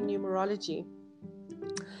studying numerology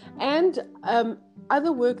and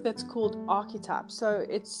other work that's called archetypes. So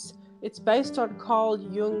it's based on Carl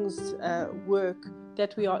Jung's work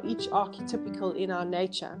that we are each archetypical in our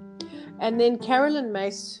nature. And then Carolyn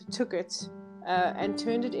Myss took it and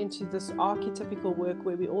turned it into this archetypical work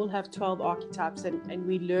where we all have 12 archetypes, and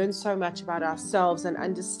we learn so much about ourselves and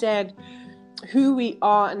understand who we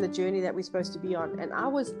are and the journey that we're supposed to be on. And I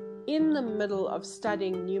was in the middle of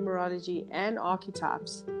studying numerology and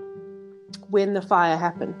archetypes when the fire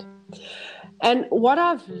happened. And what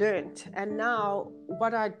I've learned, and now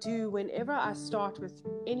what I do whenever I start with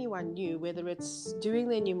anyone new, whether it's doing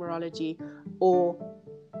their numerology or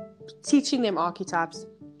teaching them archetypes,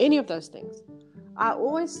 any of those things, I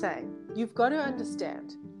always say, you've got to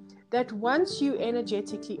understand that once you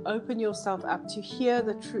energetically open yourself up to hear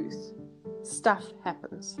the truth, stuff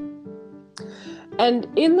happens. And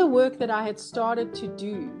in the work that I had started to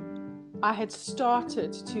do, I had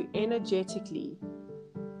started to energetically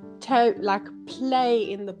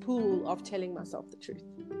play in the pool of telling myself the truth.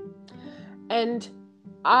 And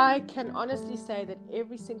I can honestly say that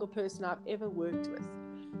every single person I've ever worked with,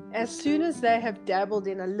 as soon as they have dabbled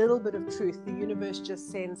in a little bit of truth, the universe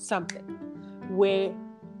just sends something where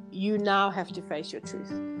you now have to face your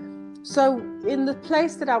truth. So in the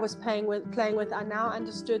place that I was playing with, I now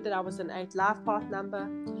understood that I was an 8 life path number,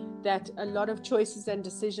 that a lot of choices and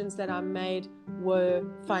decisions that I made were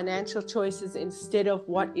financial choices instead of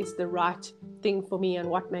what is the right thing for me and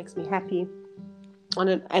what makes me happy.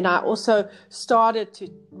 And I also started to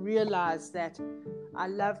realize that I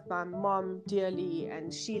loved my mom dearly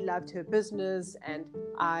and she loved her business, and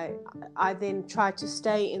I then tried to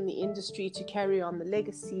stay in the industry to carry on the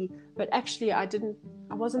legacy, but actually I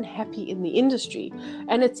wasn't happy in the industry.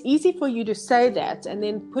 And it's easy for you to say that and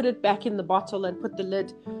then put it back in the bottle and put the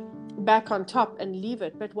lid back on top and leave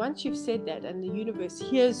it. But once you've said that and the universe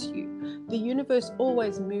hears you, the universe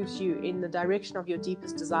always moves you in the direction of your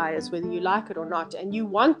deepest desires, whether you like it or not. And you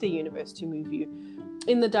want the universe to move you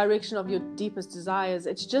in the direction of your deepest desires.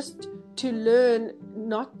 It's just to learn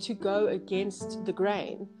not to go against the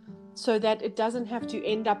grain so that it doesn't have to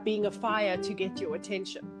end up being a fire to get your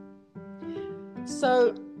attention.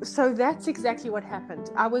 So that's exactly what happened.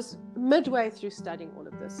 I was midway through studying all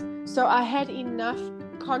of this. So I had enough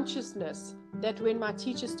consciousness that when my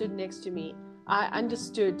teacher stood next to me, I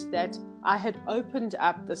understood that I had opened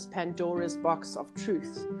up this Pandora's box of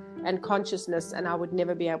truth and consciousness, and I would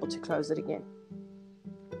never be able to close it again.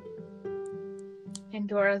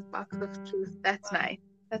 Pandora's box of truth. That's nice.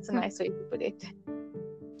 That's a nice way to put it.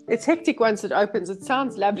 It's hectic once it opens. It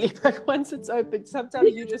sounds lovely, but once it's open,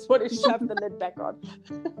 sometimes you just want to shove the lid back on.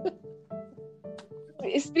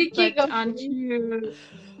 Speaking of, aren't you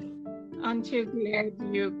glad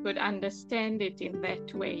you could understand it in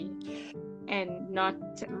that way and not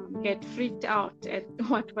get freaked out at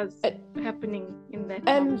what was happening in that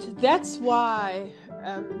moment? And that's why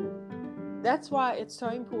it's so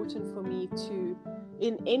important for me to,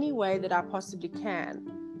 in any way that I possibly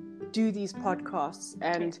can, do these podcasts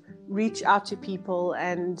and reach out to people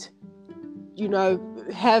and,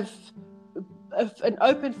 have an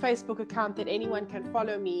open Facebook account that anyone can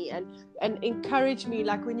follow me and encourage me.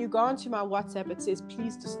 Like when you go onto my WhatsApp, it says,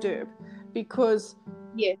 please disturb, because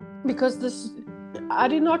I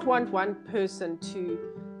do not want one person to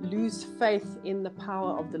lose faith in the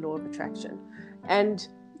power of the law of attraction. And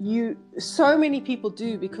so many people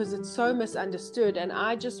do, because it's so misunderstood. And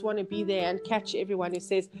I just want to be there and catch everyone who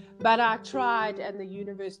says, but I tried and the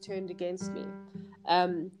universe turned against me.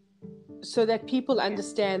 So that people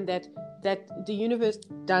understand that the universe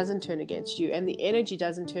doesn't turn against you and the energy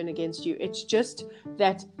doesn't turn against you. It's just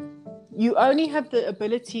that you only have the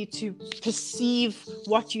ability to perceive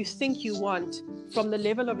what you think you want from the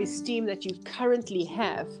level of esteem that you currently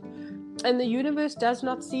have. And the universe does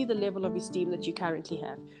not see the level of esteem that you currently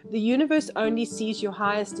have. The universe only sees your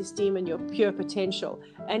highest esteem and your pure potential.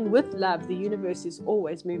 And with love, the universe is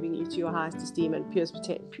always moving you to your highest esteem and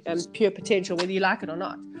pure potential, whether you like it or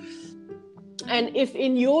not. And if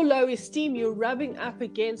in your low esteem, you're rubbing up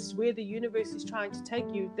against where the universe is trying to take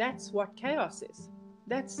you, that's what chaos is.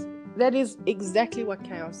 That is exactly what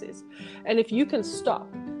chaos is. And if you can stop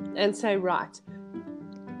and say, right,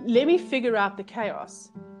 let me figure out the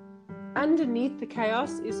chaos. Underneath the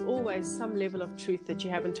chaos is always some level of truth that you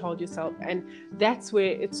haven't told yourself. And that's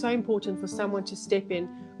where it's so important for someone to step in,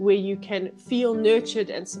 where you can feel nurtured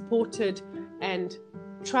and supported and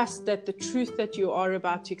trust that the truth that you are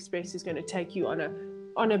about to express is going to take you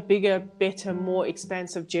on a bigger, better, more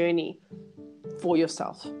expansive journey for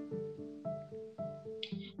yourself.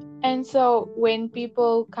 And so when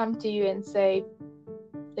people come to you and say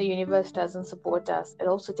the universe doesn't support us, it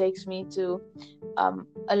also takes me to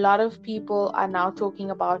a lot of people are now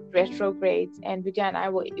talking about retrogrades, and Vidya and I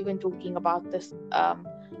were even talking about this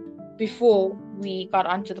before we got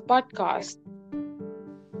onto the podcast.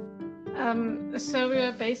 So we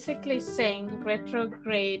are basically saying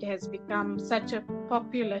retrograde has become such a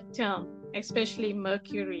popular term, especially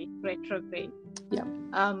Mercury retrograde,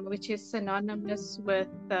 which is synonymous with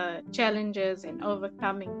challenges and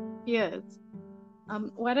overcoming fears.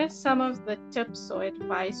 What are some of the tips or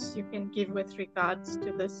advice you can give with regards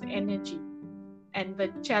to this energy and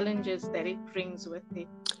the challenges that it brings with it?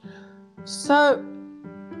 So,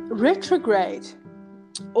 retrograde,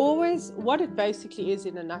 always what it basically is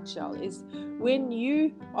in a nutshell is when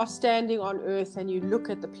you are standing on Earth and you look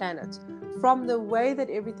at the planet, from the way that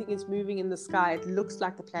everything is moving in the sky, it looks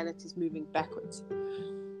like the planet is moving backwards.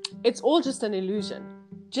 It's all just an illusion.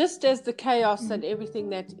 Just as the chaos and everything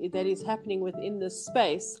that is happening within this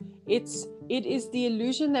space, it is the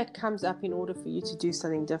illusion that comes up in order for you to do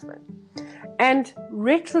something different. And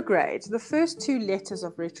retrograde, the first two letters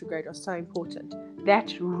of retrograde are so important.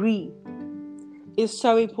 That re is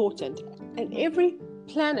so important. And every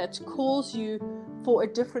planet calls you for a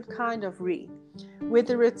different kind of re,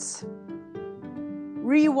 whether it's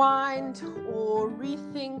rewind or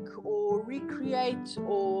rethink or recreate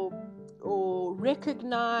or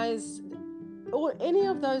recognize, or any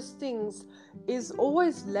of those things is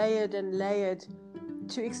always layered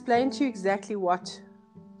to explain to you exactly what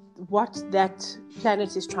that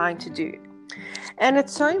planet is trying to do. And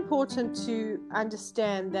it's so important to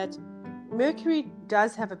understand that Mercury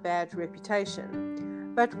does have a bad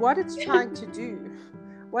reputation, but what it's trying to do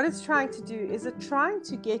is it's trying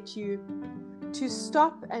to get you to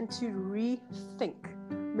stop and to rethink.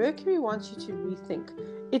 Mercury wants you to rethink.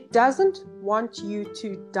 It doesn't want you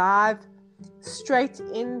to dive straight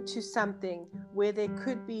into something where there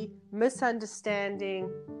could be misunderstanding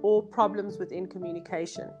or problems within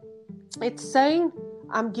communication. It's saying,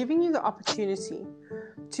 I'm giving you the opportunity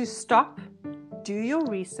to stop, do your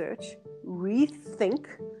research, rethink,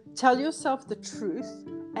 tell yourself the truth,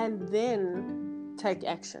 and then take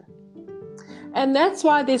action. And that's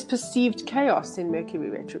why there's perceived chaos in Mercury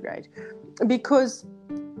retrograde, because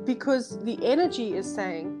the energy is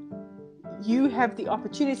saying you have the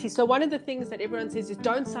opportunity. So one of the things that everyone says is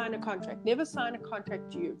don't sign a contract. Never sign a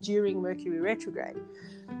contract during Mercury retrograde.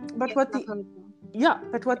 But what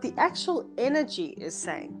the actual energy is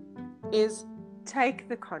saying is take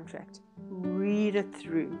the contract, read it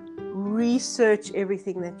through, research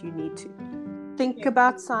everything that you need to. Think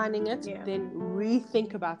about signing it, then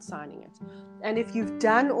rethink about signing it. And if you've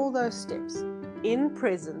done all those steps in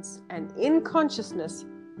presence and in consciousness,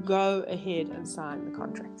 go ahead and sign the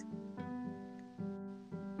contract.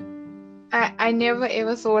 I never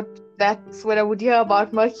ever thought that's what I would hear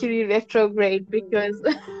about Mercury retrograde, because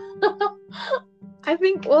I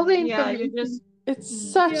think all the information...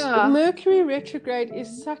 Mercury retrograde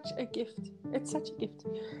is such a gift. It's such a gift.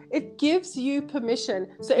 It gives you permission.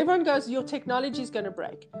 So everyone goes, your technology is going to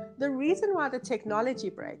break. The reason why the technology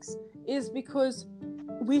breaks is because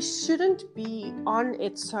we shouldn't be on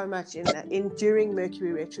it so much during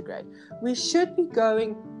Mercury retrograde. We should be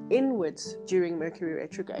going inwards during Mercury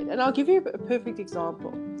retrograde. And I'll give you a perfect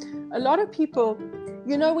example. A lot of people,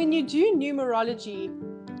 when you do numerology,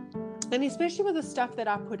 and especially with the stuff that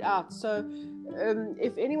I put out, so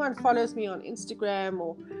if anyone follows me on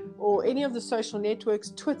Instagram or any of the social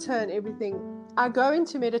networks, Twitter and everything, I go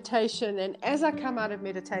into meditation, and as I come out of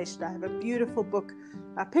meditation, I have a beautiful book.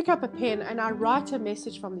 I pick up a pen and I write a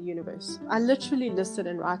message from the universe. I literally listen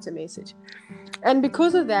and write a message. And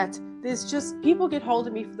because of that, there's just, people get hold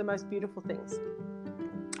of me for the most beautiful things.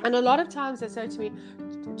 And a lot of times they say to me,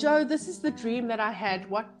 Joe, this is the dream that I had.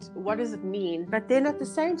 What does it mean? But then at the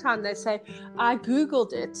same time, they say, I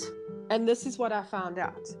Googled it and this is what I found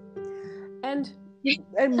out. And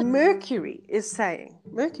Mercury is saying,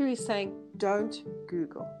 don't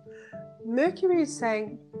Google. Mercury is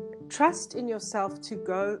saying, trust in yourself to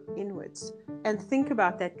go inwards and think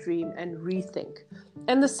about that dream and rethink.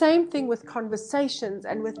 And the same thing with conversations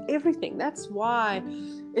and with everything. That's why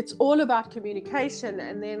it's all about communication.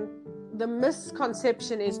 And then the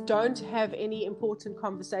misconception is don't have any important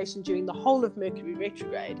conversation during the whole of Mercury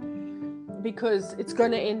retrograde, because it's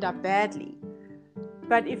going to end up badly.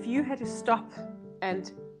 But if you had to stop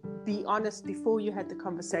and be honest before you had the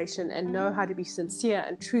conversation and know how to be sincere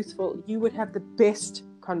and truthful, you would have the best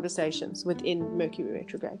conversations within Mercury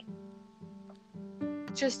retrograde.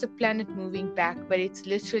 Just a planet moving back, but it's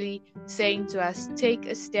literally saying to us, take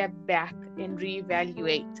a step back and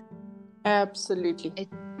reevaluate. Absolutely. I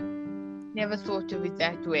never thought of it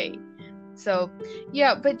that way. So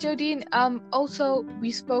yeah, but Jodine, also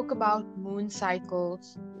we spoke about moon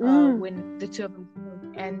cycles when the two of us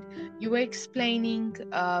spoke, and you were explaining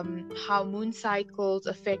how moon cycles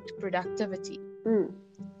affect productivity.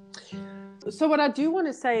 So what I do want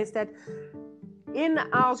to say is that in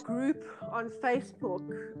our group on Facebook,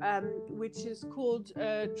 which is called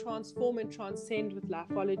Transform and Transcend with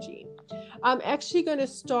Lifeology, I'm actually going to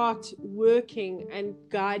start working and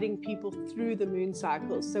guiding people through the moon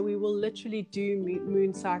cycles. So we will literally do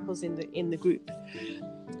moon cycles in the group.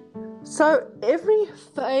 So every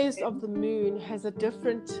phase of the moon has a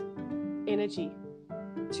different energy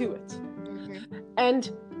to it.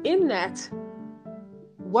 And in that,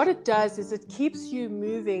 what it does is it keeps you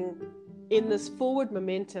moving in this forward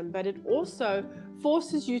momentum, but it also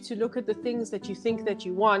forces you to look at the things that you think that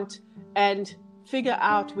you want and figure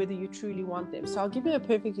out whether you truly want them. So I'll give you a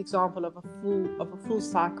perfect example of a full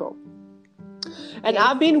cycle. And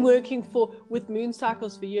I've been working with moon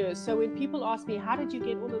cycles for years. So when people ask me, how did you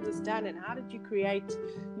get all of this done? And how did you create,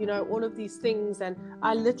 all of these things? And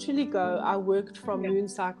I literally I worked from moon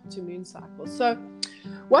cycle to moon cycle. So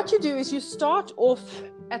what you do is you start off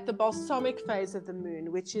at the balsamic phase of the moon,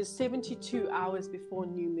 which is 72 hours before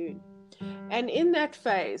new moon. And in that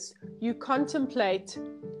phase, you contemplate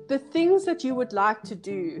the things that you would like to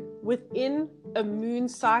do within a moon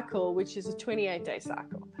cycle, which is a 28-day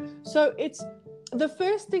cycle. So it's the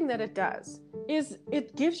first thing that it does is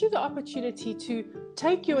it gives you the opportunity to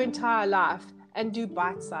take your entire life and do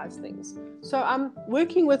bite-sized things. So I'm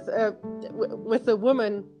working with a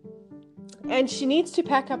woman, and she needs to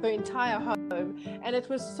pack up her entire home, and it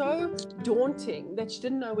was so daunting that she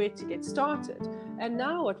didn't know where to get started. And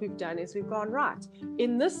now what we've done is we've gone, right,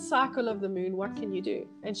 in this cycle of the moon, what can you do?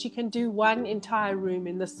 And she can do one entire room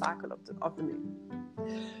in this cycle of the moon.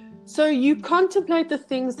 So you contemplate the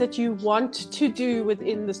things that you want to do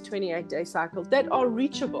within this 28-day cycle that are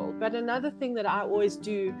reachable. But another thing that I always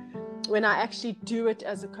do when I actually do it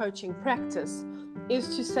as a coaching practice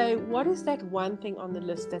is to say, what is that one thing on the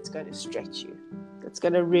list that's going to stretch you, that's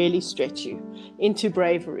going to really stretch you into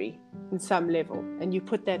bravery in some level? And you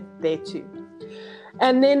put that there too.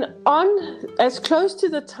 And then on as close to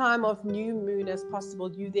the time of new moon as possible,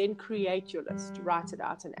 you then create your list, write it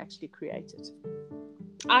out and actually create it.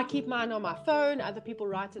 I keep mine on my phone. Other people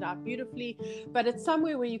write it out beautifully, but it's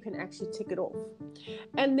somewhere where you can actually tick it off.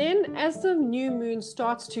 And then as the new moon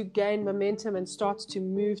starts to gain momentum and starts to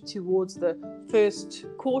move towards the first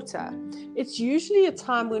quarter, it's usually a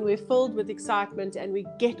time when we're filled with excitement and we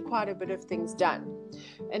get quite a bit of things done.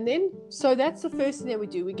 And then, so that's the first thing that we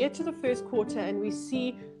do. We get to the first quarter and we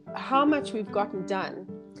see how much we've gotten done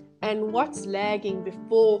and what's lagging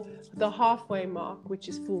before the halfway mark, which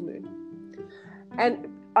is full moon. And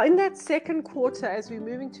in that second quarter, as we're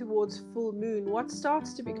moving towards full moon, what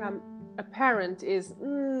starts to become apparent is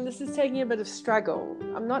this is taking a bit of struggle.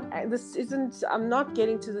 I'm not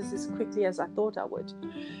getting to this as quickly as I thought I would.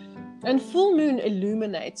 And full moon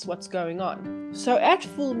illuminates what's going on. So at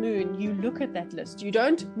full moon, you look at that list. You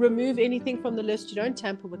don't remove anything from the list. You don't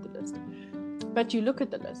tamper with the list, but you look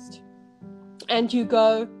at the list and you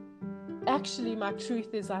go, actually, my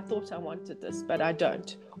truth is I thought I wanted this, but I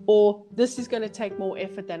don't. Or this is going to take more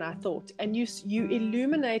effort than I thought. And you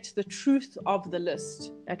illuminate the truth of the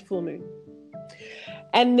list at full moon.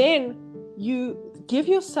 And then you give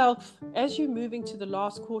yourself, as you're moving to the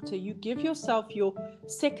last quarter, you give yourself your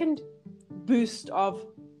second boost of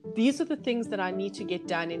these are the things that I need to get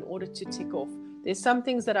done in order to tick off. There's some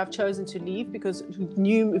things that I've chosen to leave because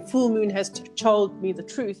full moon has told me the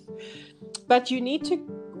truth. But you need to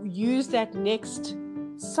use that next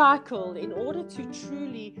cycle in order to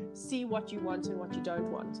truly see what you want and what you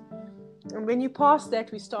don't want. And when you pass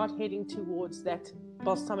that, we start heading towards that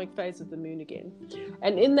balsamic phase of the moon again.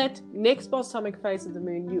 And in that next balsamic phase of the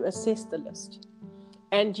moon, you assess the list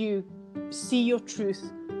and you see your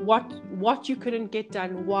truth, what you couldn't get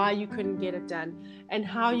done, why you couldn't get it done, and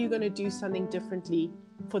how you're going to do something differently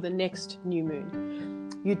for the next new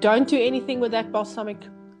moon. You don't do anything with that balsamic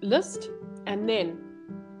list, and then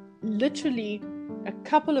literally a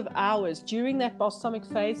couple of hours during that balsamic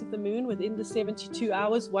phase of the moon, within the 72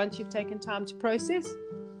 hours, once you've taken time to process,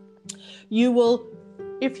 You will,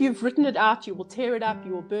 if you've written it out, you will tear it up,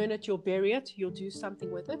 you will burn it, you'll bury it, you'll do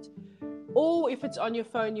something with it. Or if it's on your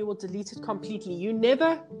phone, you will delete it completely. You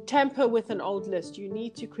never tamper with an old list. You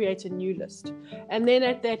need to create a new list. And then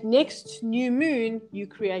at that next new moon, you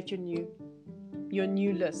create your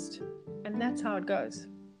new list. And that's how it goes.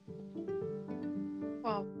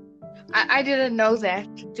 Wow. I didn't know that.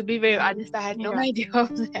 To be very honest, I had no idea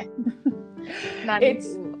of that.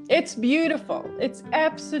 It's beautiful. It's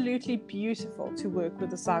absolutely beautiful to work with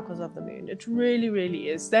the cycles of the moon. It really, really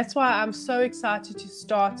is. That's why I'm so excited to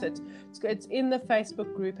start it. It's in the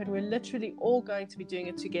Facebook group, and we're literally all going to be doing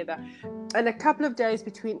it together. And a couple of days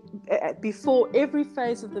before every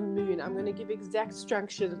phase of the moon, I'm going to give exact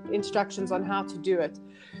instructions on how to do it.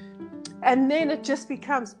 And then it just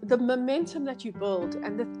becomes the momentum that you build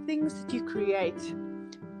and the things that you create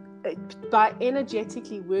by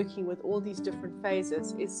energetically working with all these different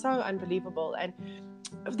phases is so unbelievable. And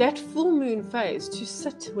that full moon phase, to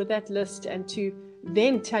sit with that list and to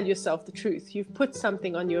then tell yourself the truth. You've put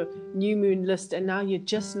something on your new moon list and now you're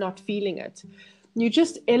just not feeling it. You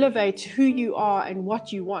just elevate who you are and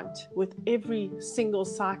what you want with every single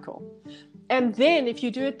cycle. And then if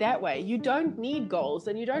you do it that way, you don't need goals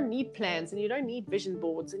and you don't need plans and you don't need vision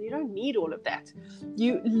boards and you don't need all of that.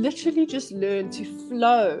 You literally just learn to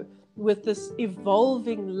flow with this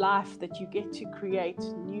evolving life that you get to create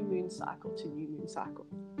new moon cycle to new moon cycle.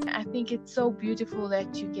 I think it's so beautiful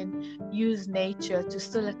that you can use nature to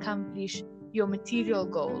still accomplish your material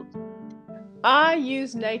goals. I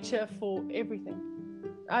use nature for everything.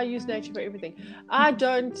 I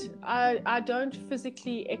don't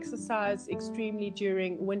physically exercise extremely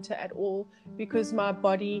during winter at all, because my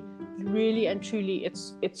body really and truly,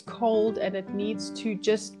 it's cold and it needs to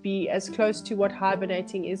just be as close to what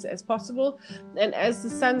hibernating is as possible. And as the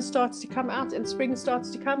sun starts to come out and spring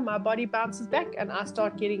starts to come, my body bounces back and I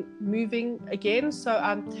start getting moving again. So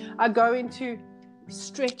I go into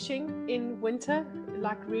stretching in winter,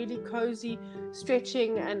 like really cozy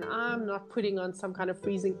stretching, and I'm not putting on some kind of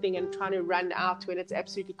freezing thing and trying to run out when it's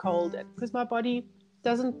absolutely cold, because my body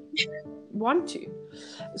doesn't want to.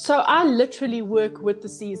 So I literally work with the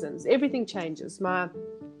seasons. Everything changes.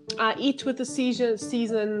 I eat with the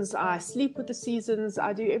seasons, I sleep with the seasons,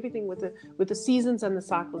 I do everything with the seasons and the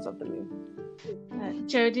cycles of the moon.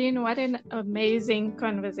 Jodine, what an amazing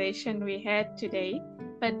conversation we had today.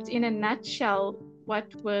 But in a nutshell,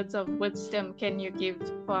 what words of wisdom can you give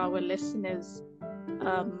for our listeners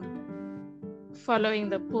following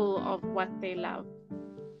the pull of what they love?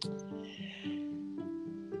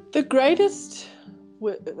 The greatest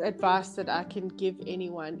advice that I can give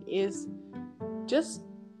anyone is just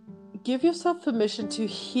give yourself permission to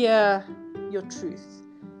hear your truth.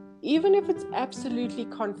 Even if it's absolutely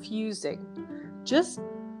confusing, just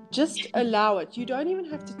allow it. You don't even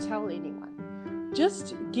have to tell anyone.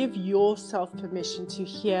 Just give yourself permission to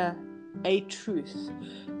hear a truth,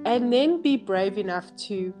 and then be brave enough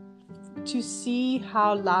to see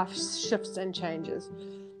how life shifts and changes.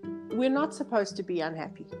 We're not supposed to be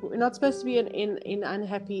unhappy. We're not supposed to be in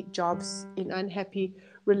unhappy jobs, in unhappy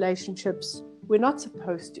relationships. We're not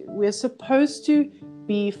supposed to. We're supposed to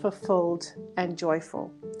be fulfilled and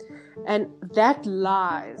joyful. And that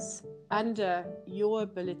lies under your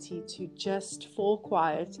ability to just fall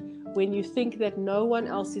quiet when you think that no one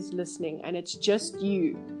else is listening and it's just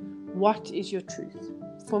you. What is your truth?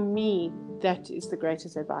 For me, that is the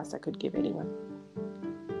greatest advice I could give anyone.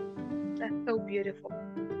 That's so beautiful.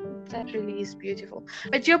 That really is beautiful.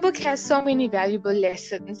 But your book has so many valuable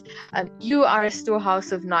lessons. You are a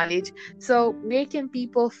storehouse of knowledge. So where can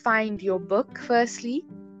people find your book, firstly?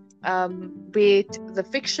 Be it the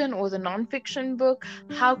fiction or the non-fiction book?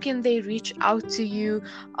 How can they reach out to you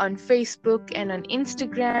on Facebook and on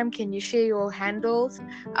Instagram? Can you share your handles?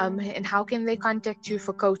 And how can they contact you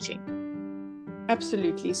for coaching?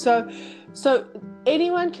 Absolutely. So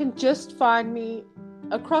anyone can just find me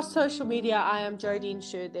across social media. I am Jodine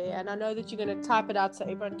Sher there, and I know that you're going to type it out so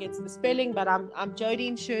everyone gets the spelling, but I'm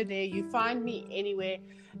Jodine Sher there. You find me anywhere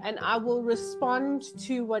and I will respond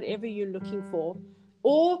to whatever you're looking for.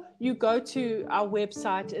 Or you go to our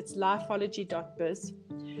website, it's lifeology.biz.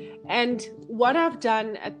 And what I've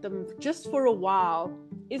done at them just for a while,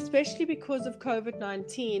 especially because of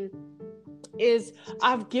COVID-19, is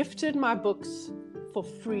I've gifted my books for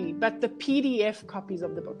free, but the PDF copies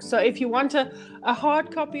of the book. So if you want a hard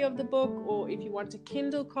copy of the book, or if you want a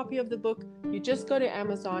Kindle copy of the book, you just go to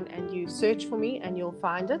Amazon and you search for me and you'll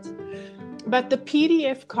find it. But the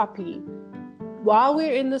PDF copy, while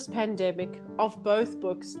we're in this pandemic, of both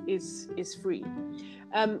books is free.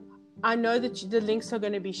 I know that the links are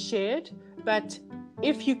going to be shared, but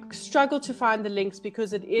if you struggle to find the links,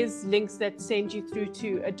 because it is links that send you through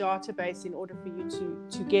to a database in order for you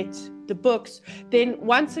to get the books, then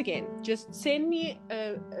once again, just send me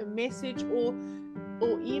a message or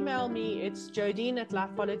email me. It's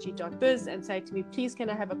jodine@lifeology.biz and say to me, please, can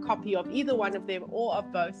I have a copy of either one of them or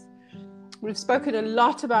of both? We've spoken a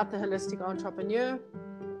lot about the holistic entrepreneur,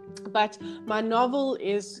 but my novel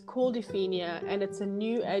is called Ephenia, and it's a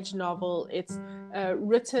new age novel. It's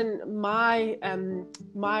written my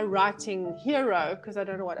writing hero, because I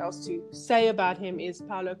don't know what else to say about him, is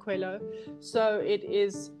Paulo Coelho. So it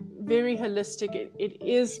is very holistic. It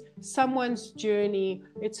is someone's journey.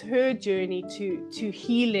 It's her journey to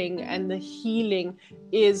healing, and the healing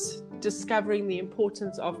is discovering the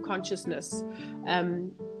importance of consciousness,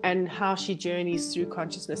 and how she journeys through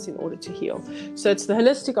consciousness in order to heal. So it's the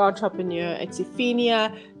holistic entrepreneur. It's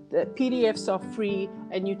Ephenia. The PDFs are free,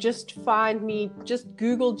 and you just find me, just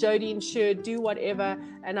Google Jodine Sher, do whatever,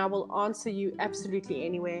 and I will answer you absolutely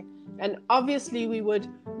anywhere. And obviously we would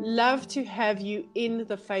love to have you in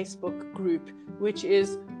the Facebook group, which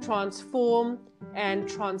is Transform and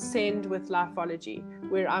Transcend with Lifeology,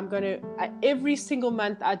 where I'm going to, every single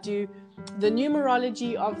month I do the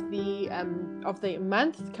numerology of the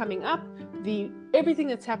month coming up, everything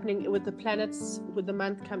that's happening with the planets with the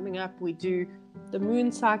month coming up. We do the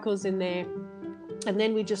moon cycles in there, and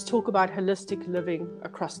then we just talk about holistic living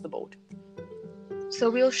across the board. So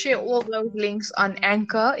we'll share all those links on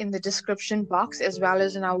Anchor in the description box, as well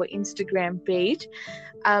as on our Instagram page.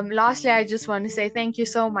 Lastly, I just want to say thank you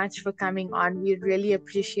so much for coming on. We really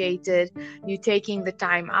appreciated you taking the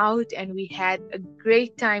time out, and we had a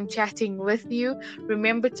great time chatting with you.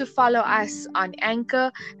 Remember to follow us on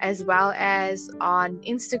Anchor, as well as on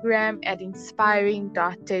Instagram at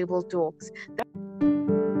inspiring.tabletalks.